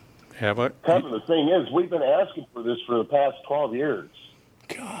 Right. Yeah, but Kevin, the thing is, we've been asking for this for the past 12 years.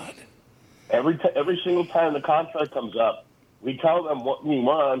 God. Every single time the contract comes up, we tell them what we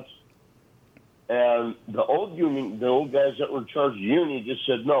want, and the old guys that were in charge of the union just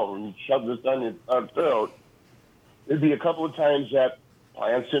said no, and shoved this down our throat. There'd be a couple of times at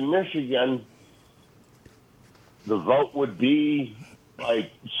plants in Michigan, the vote would be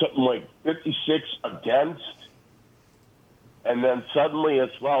something like 56 against, and then suddenly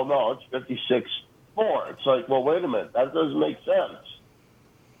it's, it's 56 for. It's like, well, wait a minute, that doesn't make sense.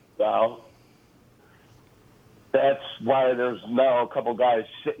 Now, that's why there's now a couple guys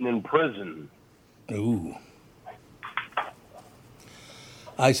sitting in prison. Ooh.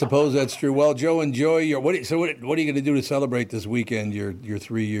 I suppose that's true. Well, Joe, enjoy your. What are you going to do to celebrate this weekend? Your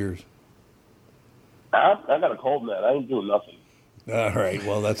 3 years. I got a cold, man. I ain't doing nothing. All right.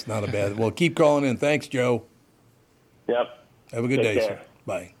 Well, that's not a bad. Well, keep calling in. Thanks, Joe. Yep. Have a good day, sir.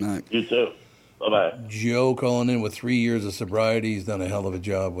 Bye. All right. You too. Bye-bye. Joe calling in with 3 years of sobriety. He's done a hell of a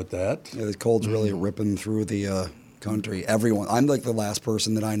job with that. Yeah, the cold's really ripping through the country. Everyone. I'm like the last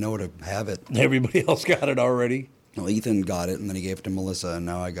person that I know to have it. Everybody else got it already. Well, Ethan got it, and then he gave it to Melissa, and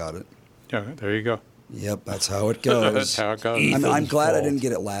now I got it. Yeah, there you go. Yep, that's how it goes. That's how it goes. I'm glad I didn't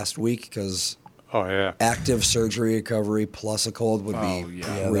get it last week because active surgery recovery plus a cold would be pretty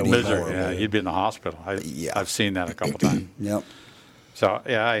horrible. Yeah, you'd be in the hospital. I've seen that a couple times. Yep. So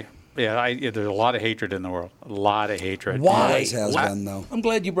there's a lot of hatred in the world. A lot of hatred. Why? Always has been, though. I'm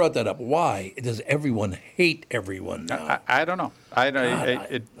glad you brought that up. Why does everyone hate everyone now? I don't know.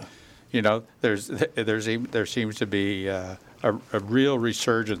 There seems to be a real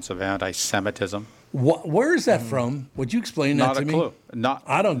resurgence of anti-Semitism. Where is that from? Would you explain that to me? Not a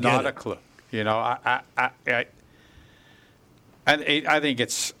clue. I don't get it. Not a clue. You know, I think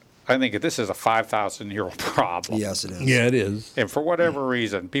this is a 5,000-year-old problem. Yes, it is. Yeah, it is. And for whatever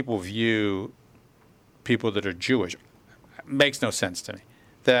reason, people view people that are Jewish. It makes no sense to me.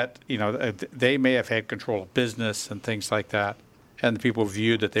 That, they may have had control of business and things like that, and the people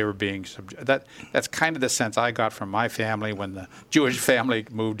viewed that they were being that's kind of the sense I got from my family when the Jewish family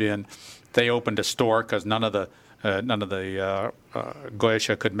moved in. They opened a store because none of the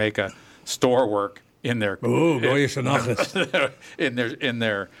Goyisha could make a store work in their in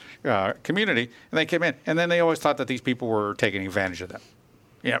their community, and they came in, and then they always thought that these people were taking advantage of them.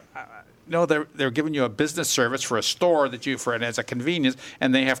 No, they're giving you a business service for a store as a convenience,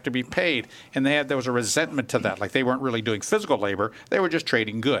 and they have to be paid. And there was a resentment to that, like they weren't really doing physical labor; they were just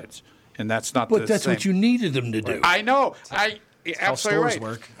trading goods, and that's not. But that's what you needed them to do. I know. How stores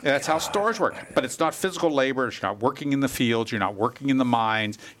work. That's how stores work. But it's not physical labor. You're not working in the fields. You're not working in the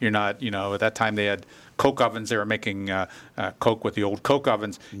mines. You're not, at that time they had coke ovens. They were making coke with the old coke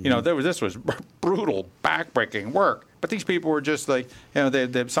ovens. Mm-hmm. This was brutal, backbreaking work. But these people were just like,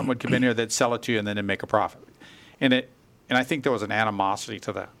 someone would come in here, they'd sell it to you, and then they'd make a profit. And I think there was an animosity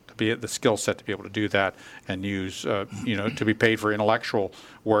to that, to be the skill set to be able to do that and use, to be paid for intellectual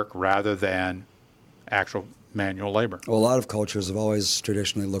work rather than actual manual labor. Well, a lot of cultures have always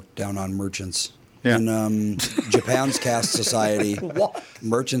traditionally looked down on merchants. Yeah. In Japan's caste society,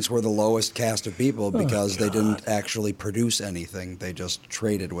 merchants were the lowest caste of people because they didn't actually produce anything. They just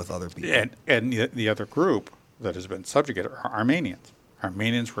traded with other people. And the other group that has been subjugated are Armenians.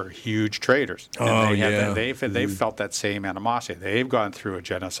 Armenians were huge traders. And they felt that same animosity. They've gone through a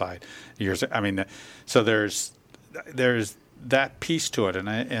genocide years. I mean, so there's that piece to it,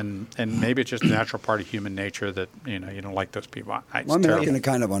 and maybe it's just a natural part of human nature that you don't like those people. I can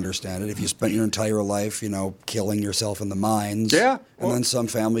kind of understand it. If you spent your entire life, killing yourself in the mines, and then some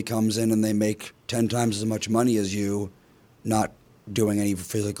family comes in and they make 10 times as much money as you, not doing any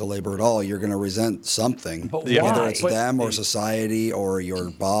physical labor at all, you're going to resent something, whether it's them or society or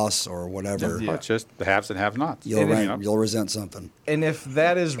your boss or whatever. Yeah. It's just the haves and have-nots. You'll resent something. And if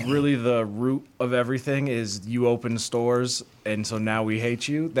that is really the root of everything, is you open stores and so now we hate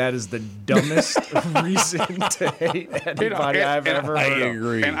you, that is the dumbest reason to hate anybody I've ever heard of. I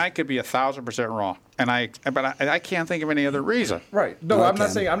agree. And I could be 1,000% wrong. But I can't think of any other reason. Right. No, I'm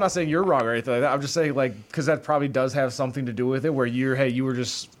not saying you're wrong or anything like that. I'm just saying, because that probably does have something to do with it, where you were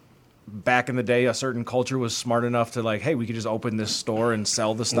just, back in the day, a certain culture was smart enough to hey, we could just open this store and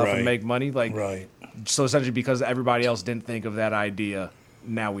sell the stuff and make money. Right. So essentially, because everybody else didn't think of that idea,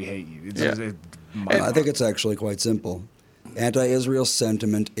 now we hate you. I think it's actually quite simple. Anti-Israel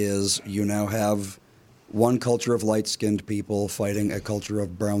sentiment is you now have one culture of light-skinned people fighting a culture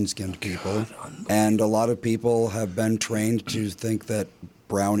of brown-skinned people. And a lot of people have been trained to think that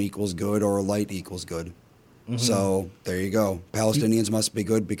brown equals good or light equals good. Mm-hmm. So there you go. Palestinians must be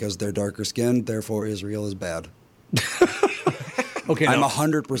good because they're darker skinned, therefore Israel is bad. Okay, I'm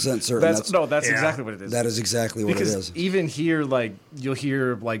 100% certain. That's exactly what it is. That is exactly what it is. Because even here, you'll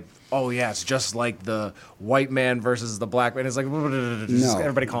hear oh yeah, it's just like the white man versus the black man. It's like, no,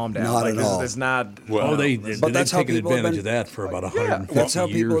 everybody calm down. Not at all. It's not. Well, they've taken advantage of that for about 150 years. That's how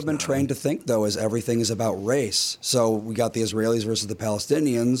people have been trained to think, though, is everything is about race. So we got the Israelis versus the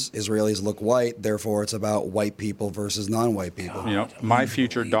Palestinians. Israelis look white, therefore it's about white people versus non-white people. My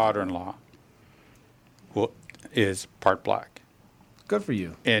future daughter-in-law is part black. Good for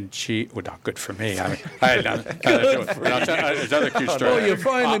you. And not good for me. I mean, there's other cute stories. Oh, you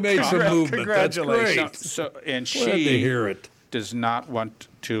finally made some movement. Congratulations. That's great. And Glad to hear it. does not want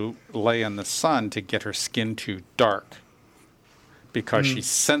to lay in the sun to get her skin too dark. because she's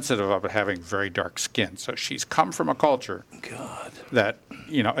sensitive about having very dark skin. So she's come from a culture that,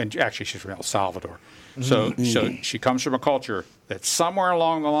 and actually she's from El Salvador. So she comes from a culture that somewhere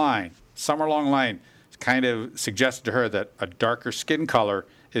along the line, kind of suggested to her that a darker skin color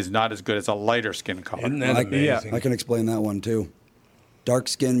is not as good as a lighter skin color. Isn't that amazing? I can explain that one too. Dark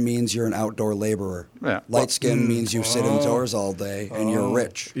skin means you're an outdoor laborer. Yeah. Light skin means you sit indoors all day and you're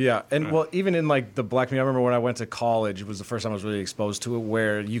rich. Yeah, and well, even in like the black community, I remember when I went to college, it was the first time I was really exposed to it,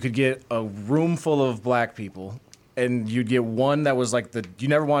 where you could get a room full of black people, and you'd get one that was like you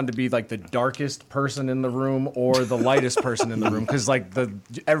never wanted to be like the darkest person in the room or the lightest person in the room, because like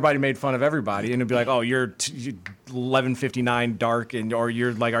everybody made fun of everybody, and it'd be like, oh, you're 11:59 dark, or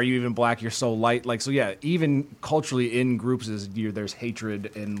you're like, are you even black? You're so light. Like, so yeah, even culturally in groups there's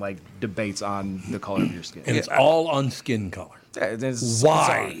hatred and like debates on the color of your skin, and it's all on skin color. Yeah,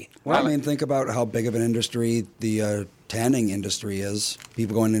 why? Well, I mean, think about how big of an industry the tanning industry is.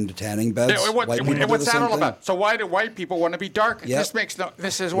 People going into tanning beds. Yeah, what's that all about? So why do white people want to be dark? Yep.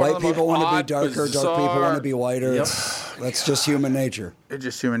 This is one white of the people most want to be darker, dark people want to be whiter. Yep. That's just human nature. It's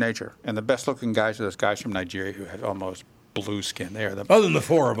just human nature. And the best looking guys are those guys from Nigeria who had almost blue skin. They are the other than the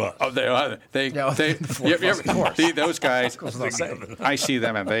four of us. Oh, those guys. I see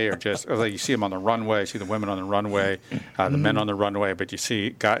them, and they are just. You see them on the runway. You see the women on the runway, the men on the runway. But you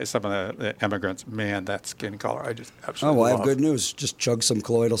see some of the immigrants. Man, that skin color, I just absolutely. Oh, well, I have good news. Just chug some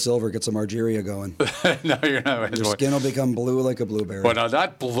colloidal silver, get some Argyria going. No, you're not. Your skin will become blue like a blueberry. Well, no,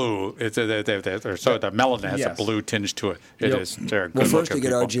 not blue. It's the melanin has a blue tinge to it. It is. They're good. Well, first you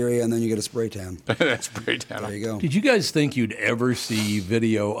get Argyria, and then you get a spray tan. Spray tan. There you go. Did you guys think you'd ever see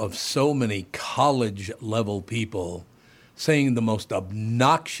video of so many college-level people saying the most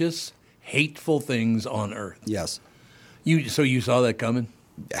obnoxious, hateful things on earth? Yes. So you saw that coming?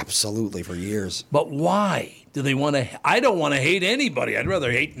 Absolutely, for years. But why? Do they want to? I don't want to hate anybody. I'd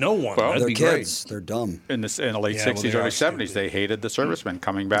rather hate no one. Well, That'd they're be kids. Great. They're dumb. In the late 60s, early 70s, they hated the servicemen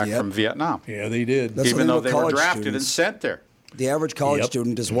coming back from Vietnam. Yeah, they did. Even though they were drafted and sent there. The average college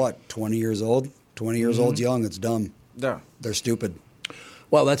student is what, 20 years old? 20 years old's young. It's dumb. Yeah. They're stupid.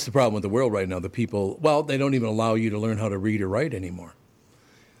 Well, that's the problem with the world right now. The people, they don't even allow you to learn how to read or write anymore.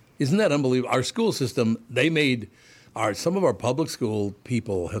 Isn't that unbelievable? Our school system, some of our public school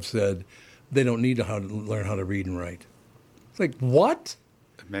people have said they don't need to learn how to read and write. It's like, what?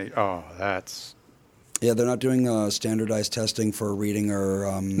 That's... Yeah, they're not doing standardized testing for reading or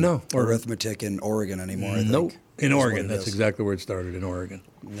arithmetic in Oregon anymore, I think. In Oregon. That's exactly where it started, in Oregon.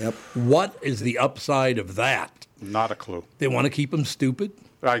 Yep. What is the upside of that? Not a clue. They want to keep them stupid?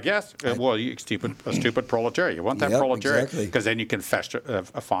 I guess. Well, a stupid proletariat. You want that proletariat because then you can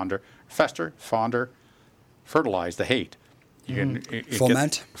fertilize the hate. You can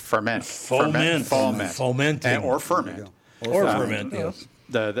foment. Yes.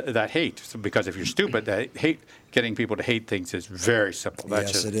 That hate. So because if you're stupid, getting people to hate things is very simple.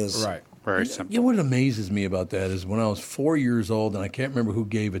 Yes, it is. Right. Very simple. You know what amazes me about that is when I was 4 years old, and I can't remember who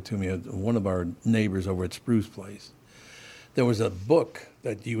gave it to me, one of our neighbors over at Spruce Place, there was a book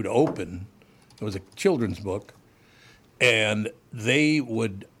that you would open. It was a children's book, and they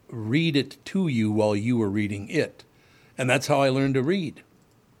would read it to you while you were reading it. And that's how I learned to read,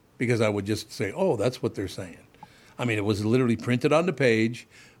 because I would just say, oh, that's what they're saying. I mean, it was literally printed on the page,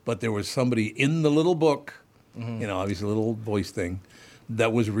 but there was somebody in the little book, obviously a little voice thing,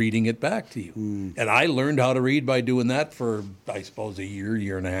 that was reading it back to you. And I learned how to read by doing that for, I suppose, a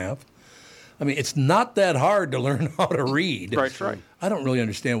year and a half. I mean, it's not that hard to learn how to read. Right. I don't really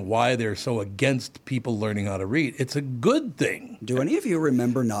understand why they're so against people learning how to read. It's a good thing. Do any of you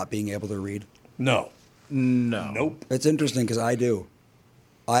remember not being able to read? No. Nope. It's interesting because I do.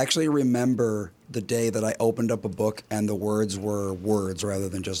 I actually remember the day that I opened up a book and the words were words rather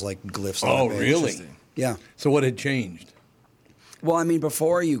than just like glyphs. Oh, really? Yeah. So what had changed? Well, I mean,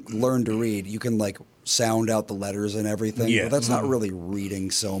 before you learn to read, you can like sound out the letters and everything. Yeah. But that's not really reading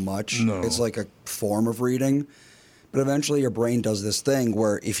so much. No. It's like a form of reading. But eventually your brain does this thing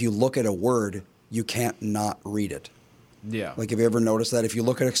where if you look at a word, you can't not read it. Yeah. Like, have you ever noticed that? If you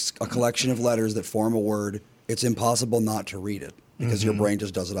look at a collection of letters that form a word, it's impossible not to read it because your brain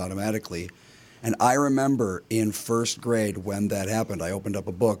just does it automatically. And I remember in first grade when that happened, I opened up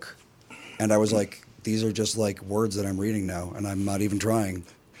a book and I was like, these are just like words that I'm reading now, and I'm not even trying.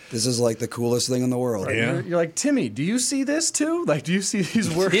 This is like the coolest thing in the world. Yeah. You're like, Timmy, do you see this too? Like, do you see these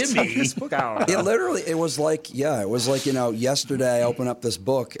words in this book? It was like, yesterday I opened up this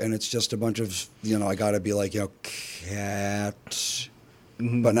book and it's just a bunch of, I got to be like, cat.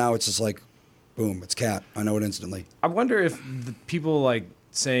 But now it's just like, boom, it's cat. I know it instantly. I wonder if the people like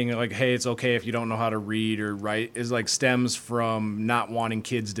saying like, hey, it's okay if you don't know how to read or write is like stems from not wanting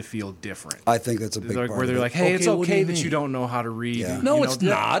kids to feel different. I think that's a big like, part where they're of it. like, hey, it's Okay, what do okay you that mean? you don't know how to read. Yeah. You No, know, it's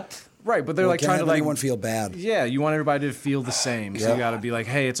not. Right, but they're like can't trying to have like anyone feel bad. Yeah, you want everybody to feel the same. So Yeah. you got to be like,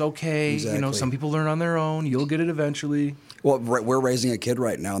 hey, it's okay. You know, Exactly. some people learn on their own. You'll get it eventually. Well, we're raising a kid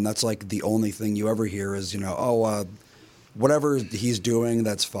right now, and that's like the only thing you ever hear is, whatever he's doing,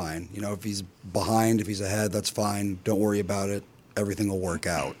 that's fine. You know, if he's behind, if he's ahead, that's fine. Don't worry about it. Everything will work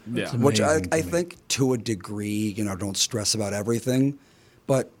out. Yeah. It's Which I amazing to me. think to a degree, don't stress about everything,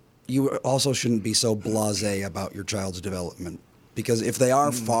 but you also shouldn't be so blasé about your child's development. Because if they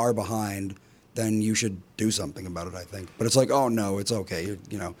are far behind, then you should do something about it, I think. But it's like, oh, no, it's okay.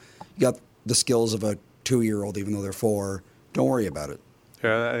 You got the skills of a 2-year-old, even though they're 4. Don't worry about it.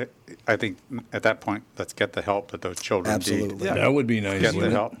 Yeah, I think at that point, let's get the help that those children need. Absolutely. Yeah. That would be nice. Get the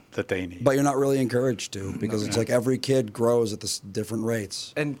wouldn't it? help that they need. But you're not really encouraged to, because it's like every kid grows at different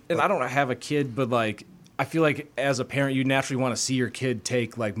rates. And I don't have a kid, but like I feel like as a parent, you naturally want to see your kid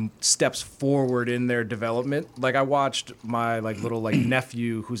take like steps forward in their development. Like I watched my like little like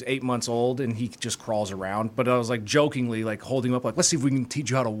nephew who's 8 months old and he just crawls around. But I was like jokingly like holding him up like, let's see if we can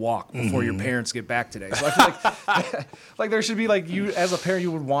teach you how to walk before your parents get back today. So I feel like like there should be like you as a parent,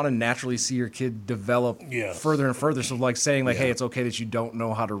 you would want to naturally see your kid develop further and further. So like saying like, hey, it's okay that you don't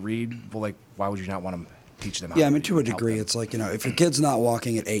know how to read. Well, like why would you not want to teach them how to read to a and help degree, them? it's like, if your kid's not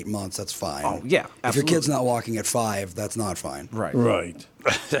walking at 8 months, that's fine. Oh, yeah, If your kid's absolutely. not walking at 5, that's not fine. Right. Right.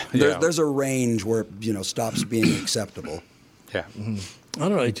 There's a range where it, stops being acceptable. Yeah. I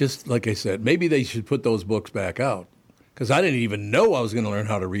don't know. It just, like I said, maybe they should put those books back out. Because I didn't even know I was going to learn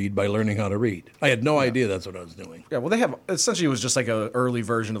how to read by learning how to read. I had no idea that's what I was doing. Yeah, well, they have essentially it was just like an early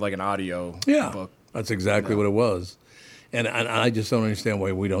version of like an audio book. That's exactly what it was. And I just don't understand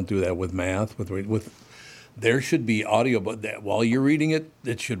why we don't do that with math. With there should be audio, but that while you're reading it,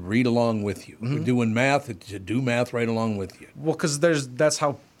 it should read along with you. We're doing math, it should do math right along with you. Well, because that's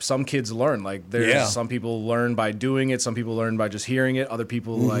how some kids learn. Like there's some people learn by doing it, some people learn by just hearing it. Other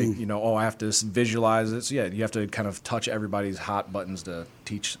people like I have to visualize it. So yeah, you have to kind of touch everybody's hot buttons to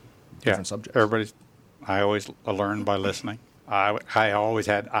teach different subjects. I always learn by listening. I always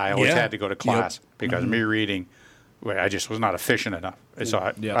had to go to class because me reading. I just was not efficient enough, so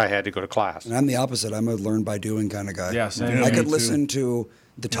I had to go to class. And I'm the opposite. I'm a learn by doing kind of guy. Yeah, same. I could listen to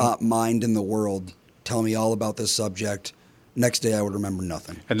the top mind in the world tell me all about this subject. Next day, I would remember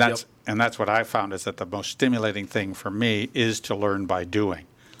nothing. And that's what I found is that the most stimulating thing for me is to learn by doing.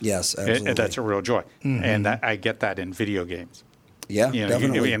 Yes, absolutely. And that's a real joy, and I get that in video games. Yeah,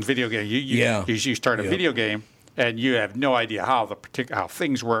 definitely. In video game, you start a video game. And you have no idea how how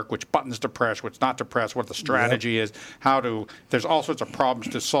things work, which buttons to press, what's not to press, what the strategy is, there's all sorts of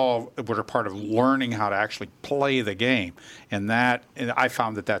problems to solve that are part of learning how to actually play the game. And I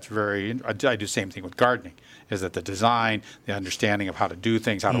found that's I do the same thing with gardening, is that the design, the understanding of how to do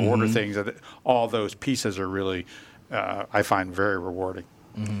things, how to order things, all those pieces are really, I find very rewarding.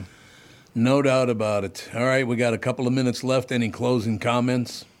 Mm-hmm. No doubt about it. All right, we got a couple of minutes left. Any closing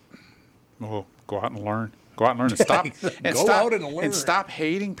comments? Oh, go out and learn. Go out and learn and stop. Out and learn. And stop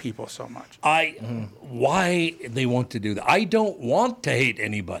hating people so much. Why they want to do that? I don't want to hate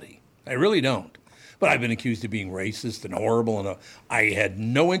anybody. I really don't. But I've been accused of being racist and horrible, and I had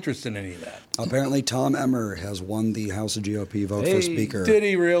no interest in any of that. Apparently, Tom Emmer has won the House of GOP vote for Speaker. Did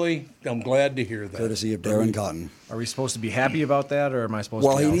he really? I'm glad to hear that. Courtesy of Darren Cotton. Are we supposed to be happy about that, or am I supposed to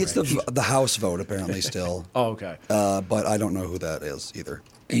be Well, he needs outraged? the House vote, apparently, still. Oh, okay. But I don't know who that is either.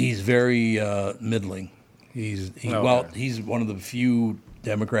 He's very middling. He's one of the few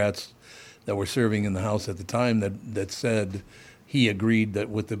Democrats that were serving in the House at the time that said he agreed that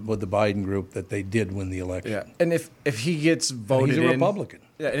with the Biden group that they did win the election. Yeah, and if he gets voted in, he's a Republican.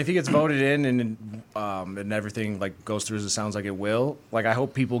 Yeah, and if he gets voted in and everything like goes through as it sounds like it will, like I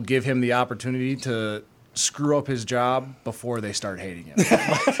hope people give him the opportunity to screw up his job before they start hating him. Wouldn't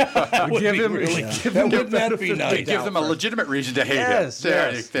that be nice? Give them a legitimate reason to hate him.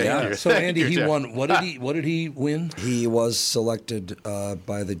 Yes. So Andy, he won. What did he win? He was selected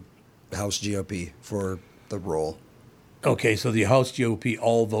by the House GOP for the role. Okay, so the House GOP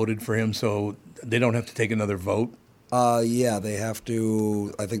all voted for him, so they don't have to take another vote? Yeah, they have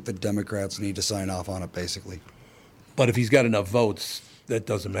to. I think the Democrats need to sign off on it, basically. But if he's got enough votes, that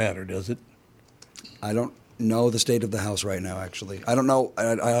doesn't matter, does it? I don't know the state of the House right now, actually. I don't know.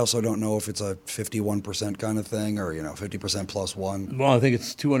 I also don't know if it's a 51% kind of thing or, 50% plus one. Well, I think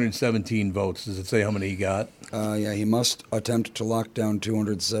it's 217 votes. Does it say how many he got? Yeah, he must attempt to lock down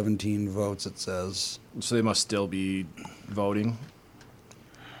 217 votes, it says. So they must still be voting.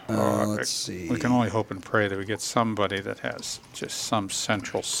 Let's see. We can only hope and pray that we get somebody that has just some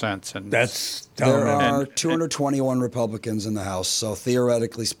central sense. And There are 221 Republicans in the House, so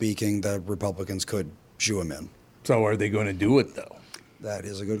theoretically speaking, the Republicans could shoo him in. So are they going to do it, though? That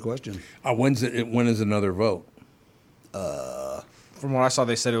is a good question. When is another vote? From what I saw,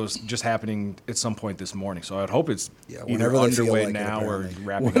 they said it was just happening at some point this morning. So I'd hope it's either they underway feel like now or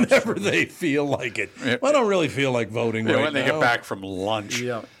wrapping up. Whenever they feel like it. Well, I don't really feel like voting right now. When they get back from lunch.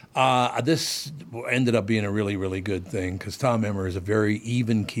 Yeah. This ended up being a really, really good thing because Tom Emmer is a very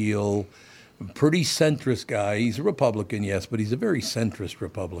even keel, pretty centrist guy. He's a Republican, yes, but he's a very centrist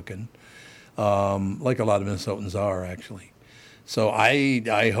Republican, like a lot of Minnesotans are, actually. So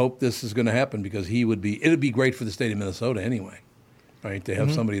I hope this is going to happen because it'd be great for the state of Minnesota anyway, right? To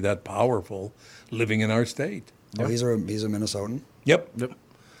have somebody that powerful living in our state. Oh, he's a Minnesotan? Yep.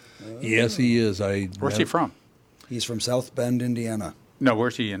 Yes, he is. Where's he from? He's from South Bend, Indiana. No,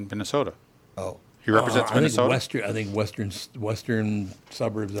 where's he in Minnesota? Oh. He represents Minnesota? I think western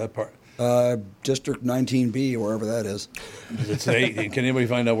suburbs, that part. District 19B, wherever that is. Does it say, can anybody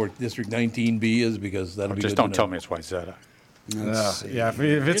find out where District 19B is? Because that'll be just good don't tell me it's Wayzata. Yeah, if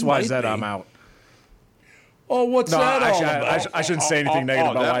it's Wayzata, I'm out. Oh, what's that all about? I shouldn't say anything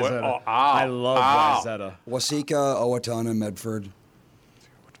negative about Wayzata. I love Wayzata. Wasika, Owatonna, Medford.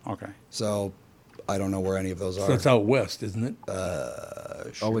 Okay. So I don't know where any of those are. So it's out west, isn't it?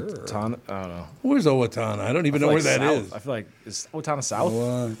 Sure. Owatonna? I don't know. Where's Owatonna? I don't even know where that is. I feel like, is Owatonna south?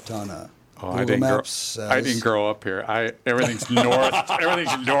 Owatonna. Oh, I didn't grow up here. Everything's north.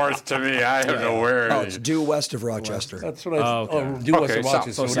 Everything's north to me. I don't know where. Oh, it's due west of Rochester. That's what due west of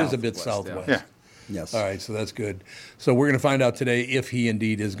Rochester. So it is a bit southwest. Yeah. Yes. All right, so that's good. So we're going to find out today if he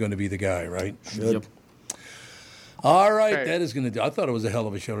indeed is going to be the guy, right? Should. Yep. All right, that is going to do. I thought it was a hell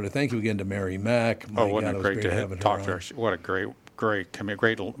of a show today. Thank you again to Mary Mack. Wasn't it great to talk to her? What a great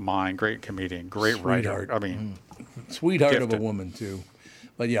mind, great comedian, great writer. I mean, sweetheart gifted. of a woman too.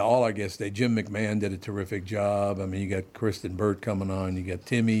 But yeah, all our guests today. Jim McMahon did a terrific job. I mean, you got Kristen Burt coming on. You got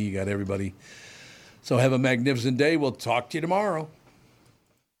Timmy. You got everybody. So have a magnificent day. We'll talk to you tomorrow.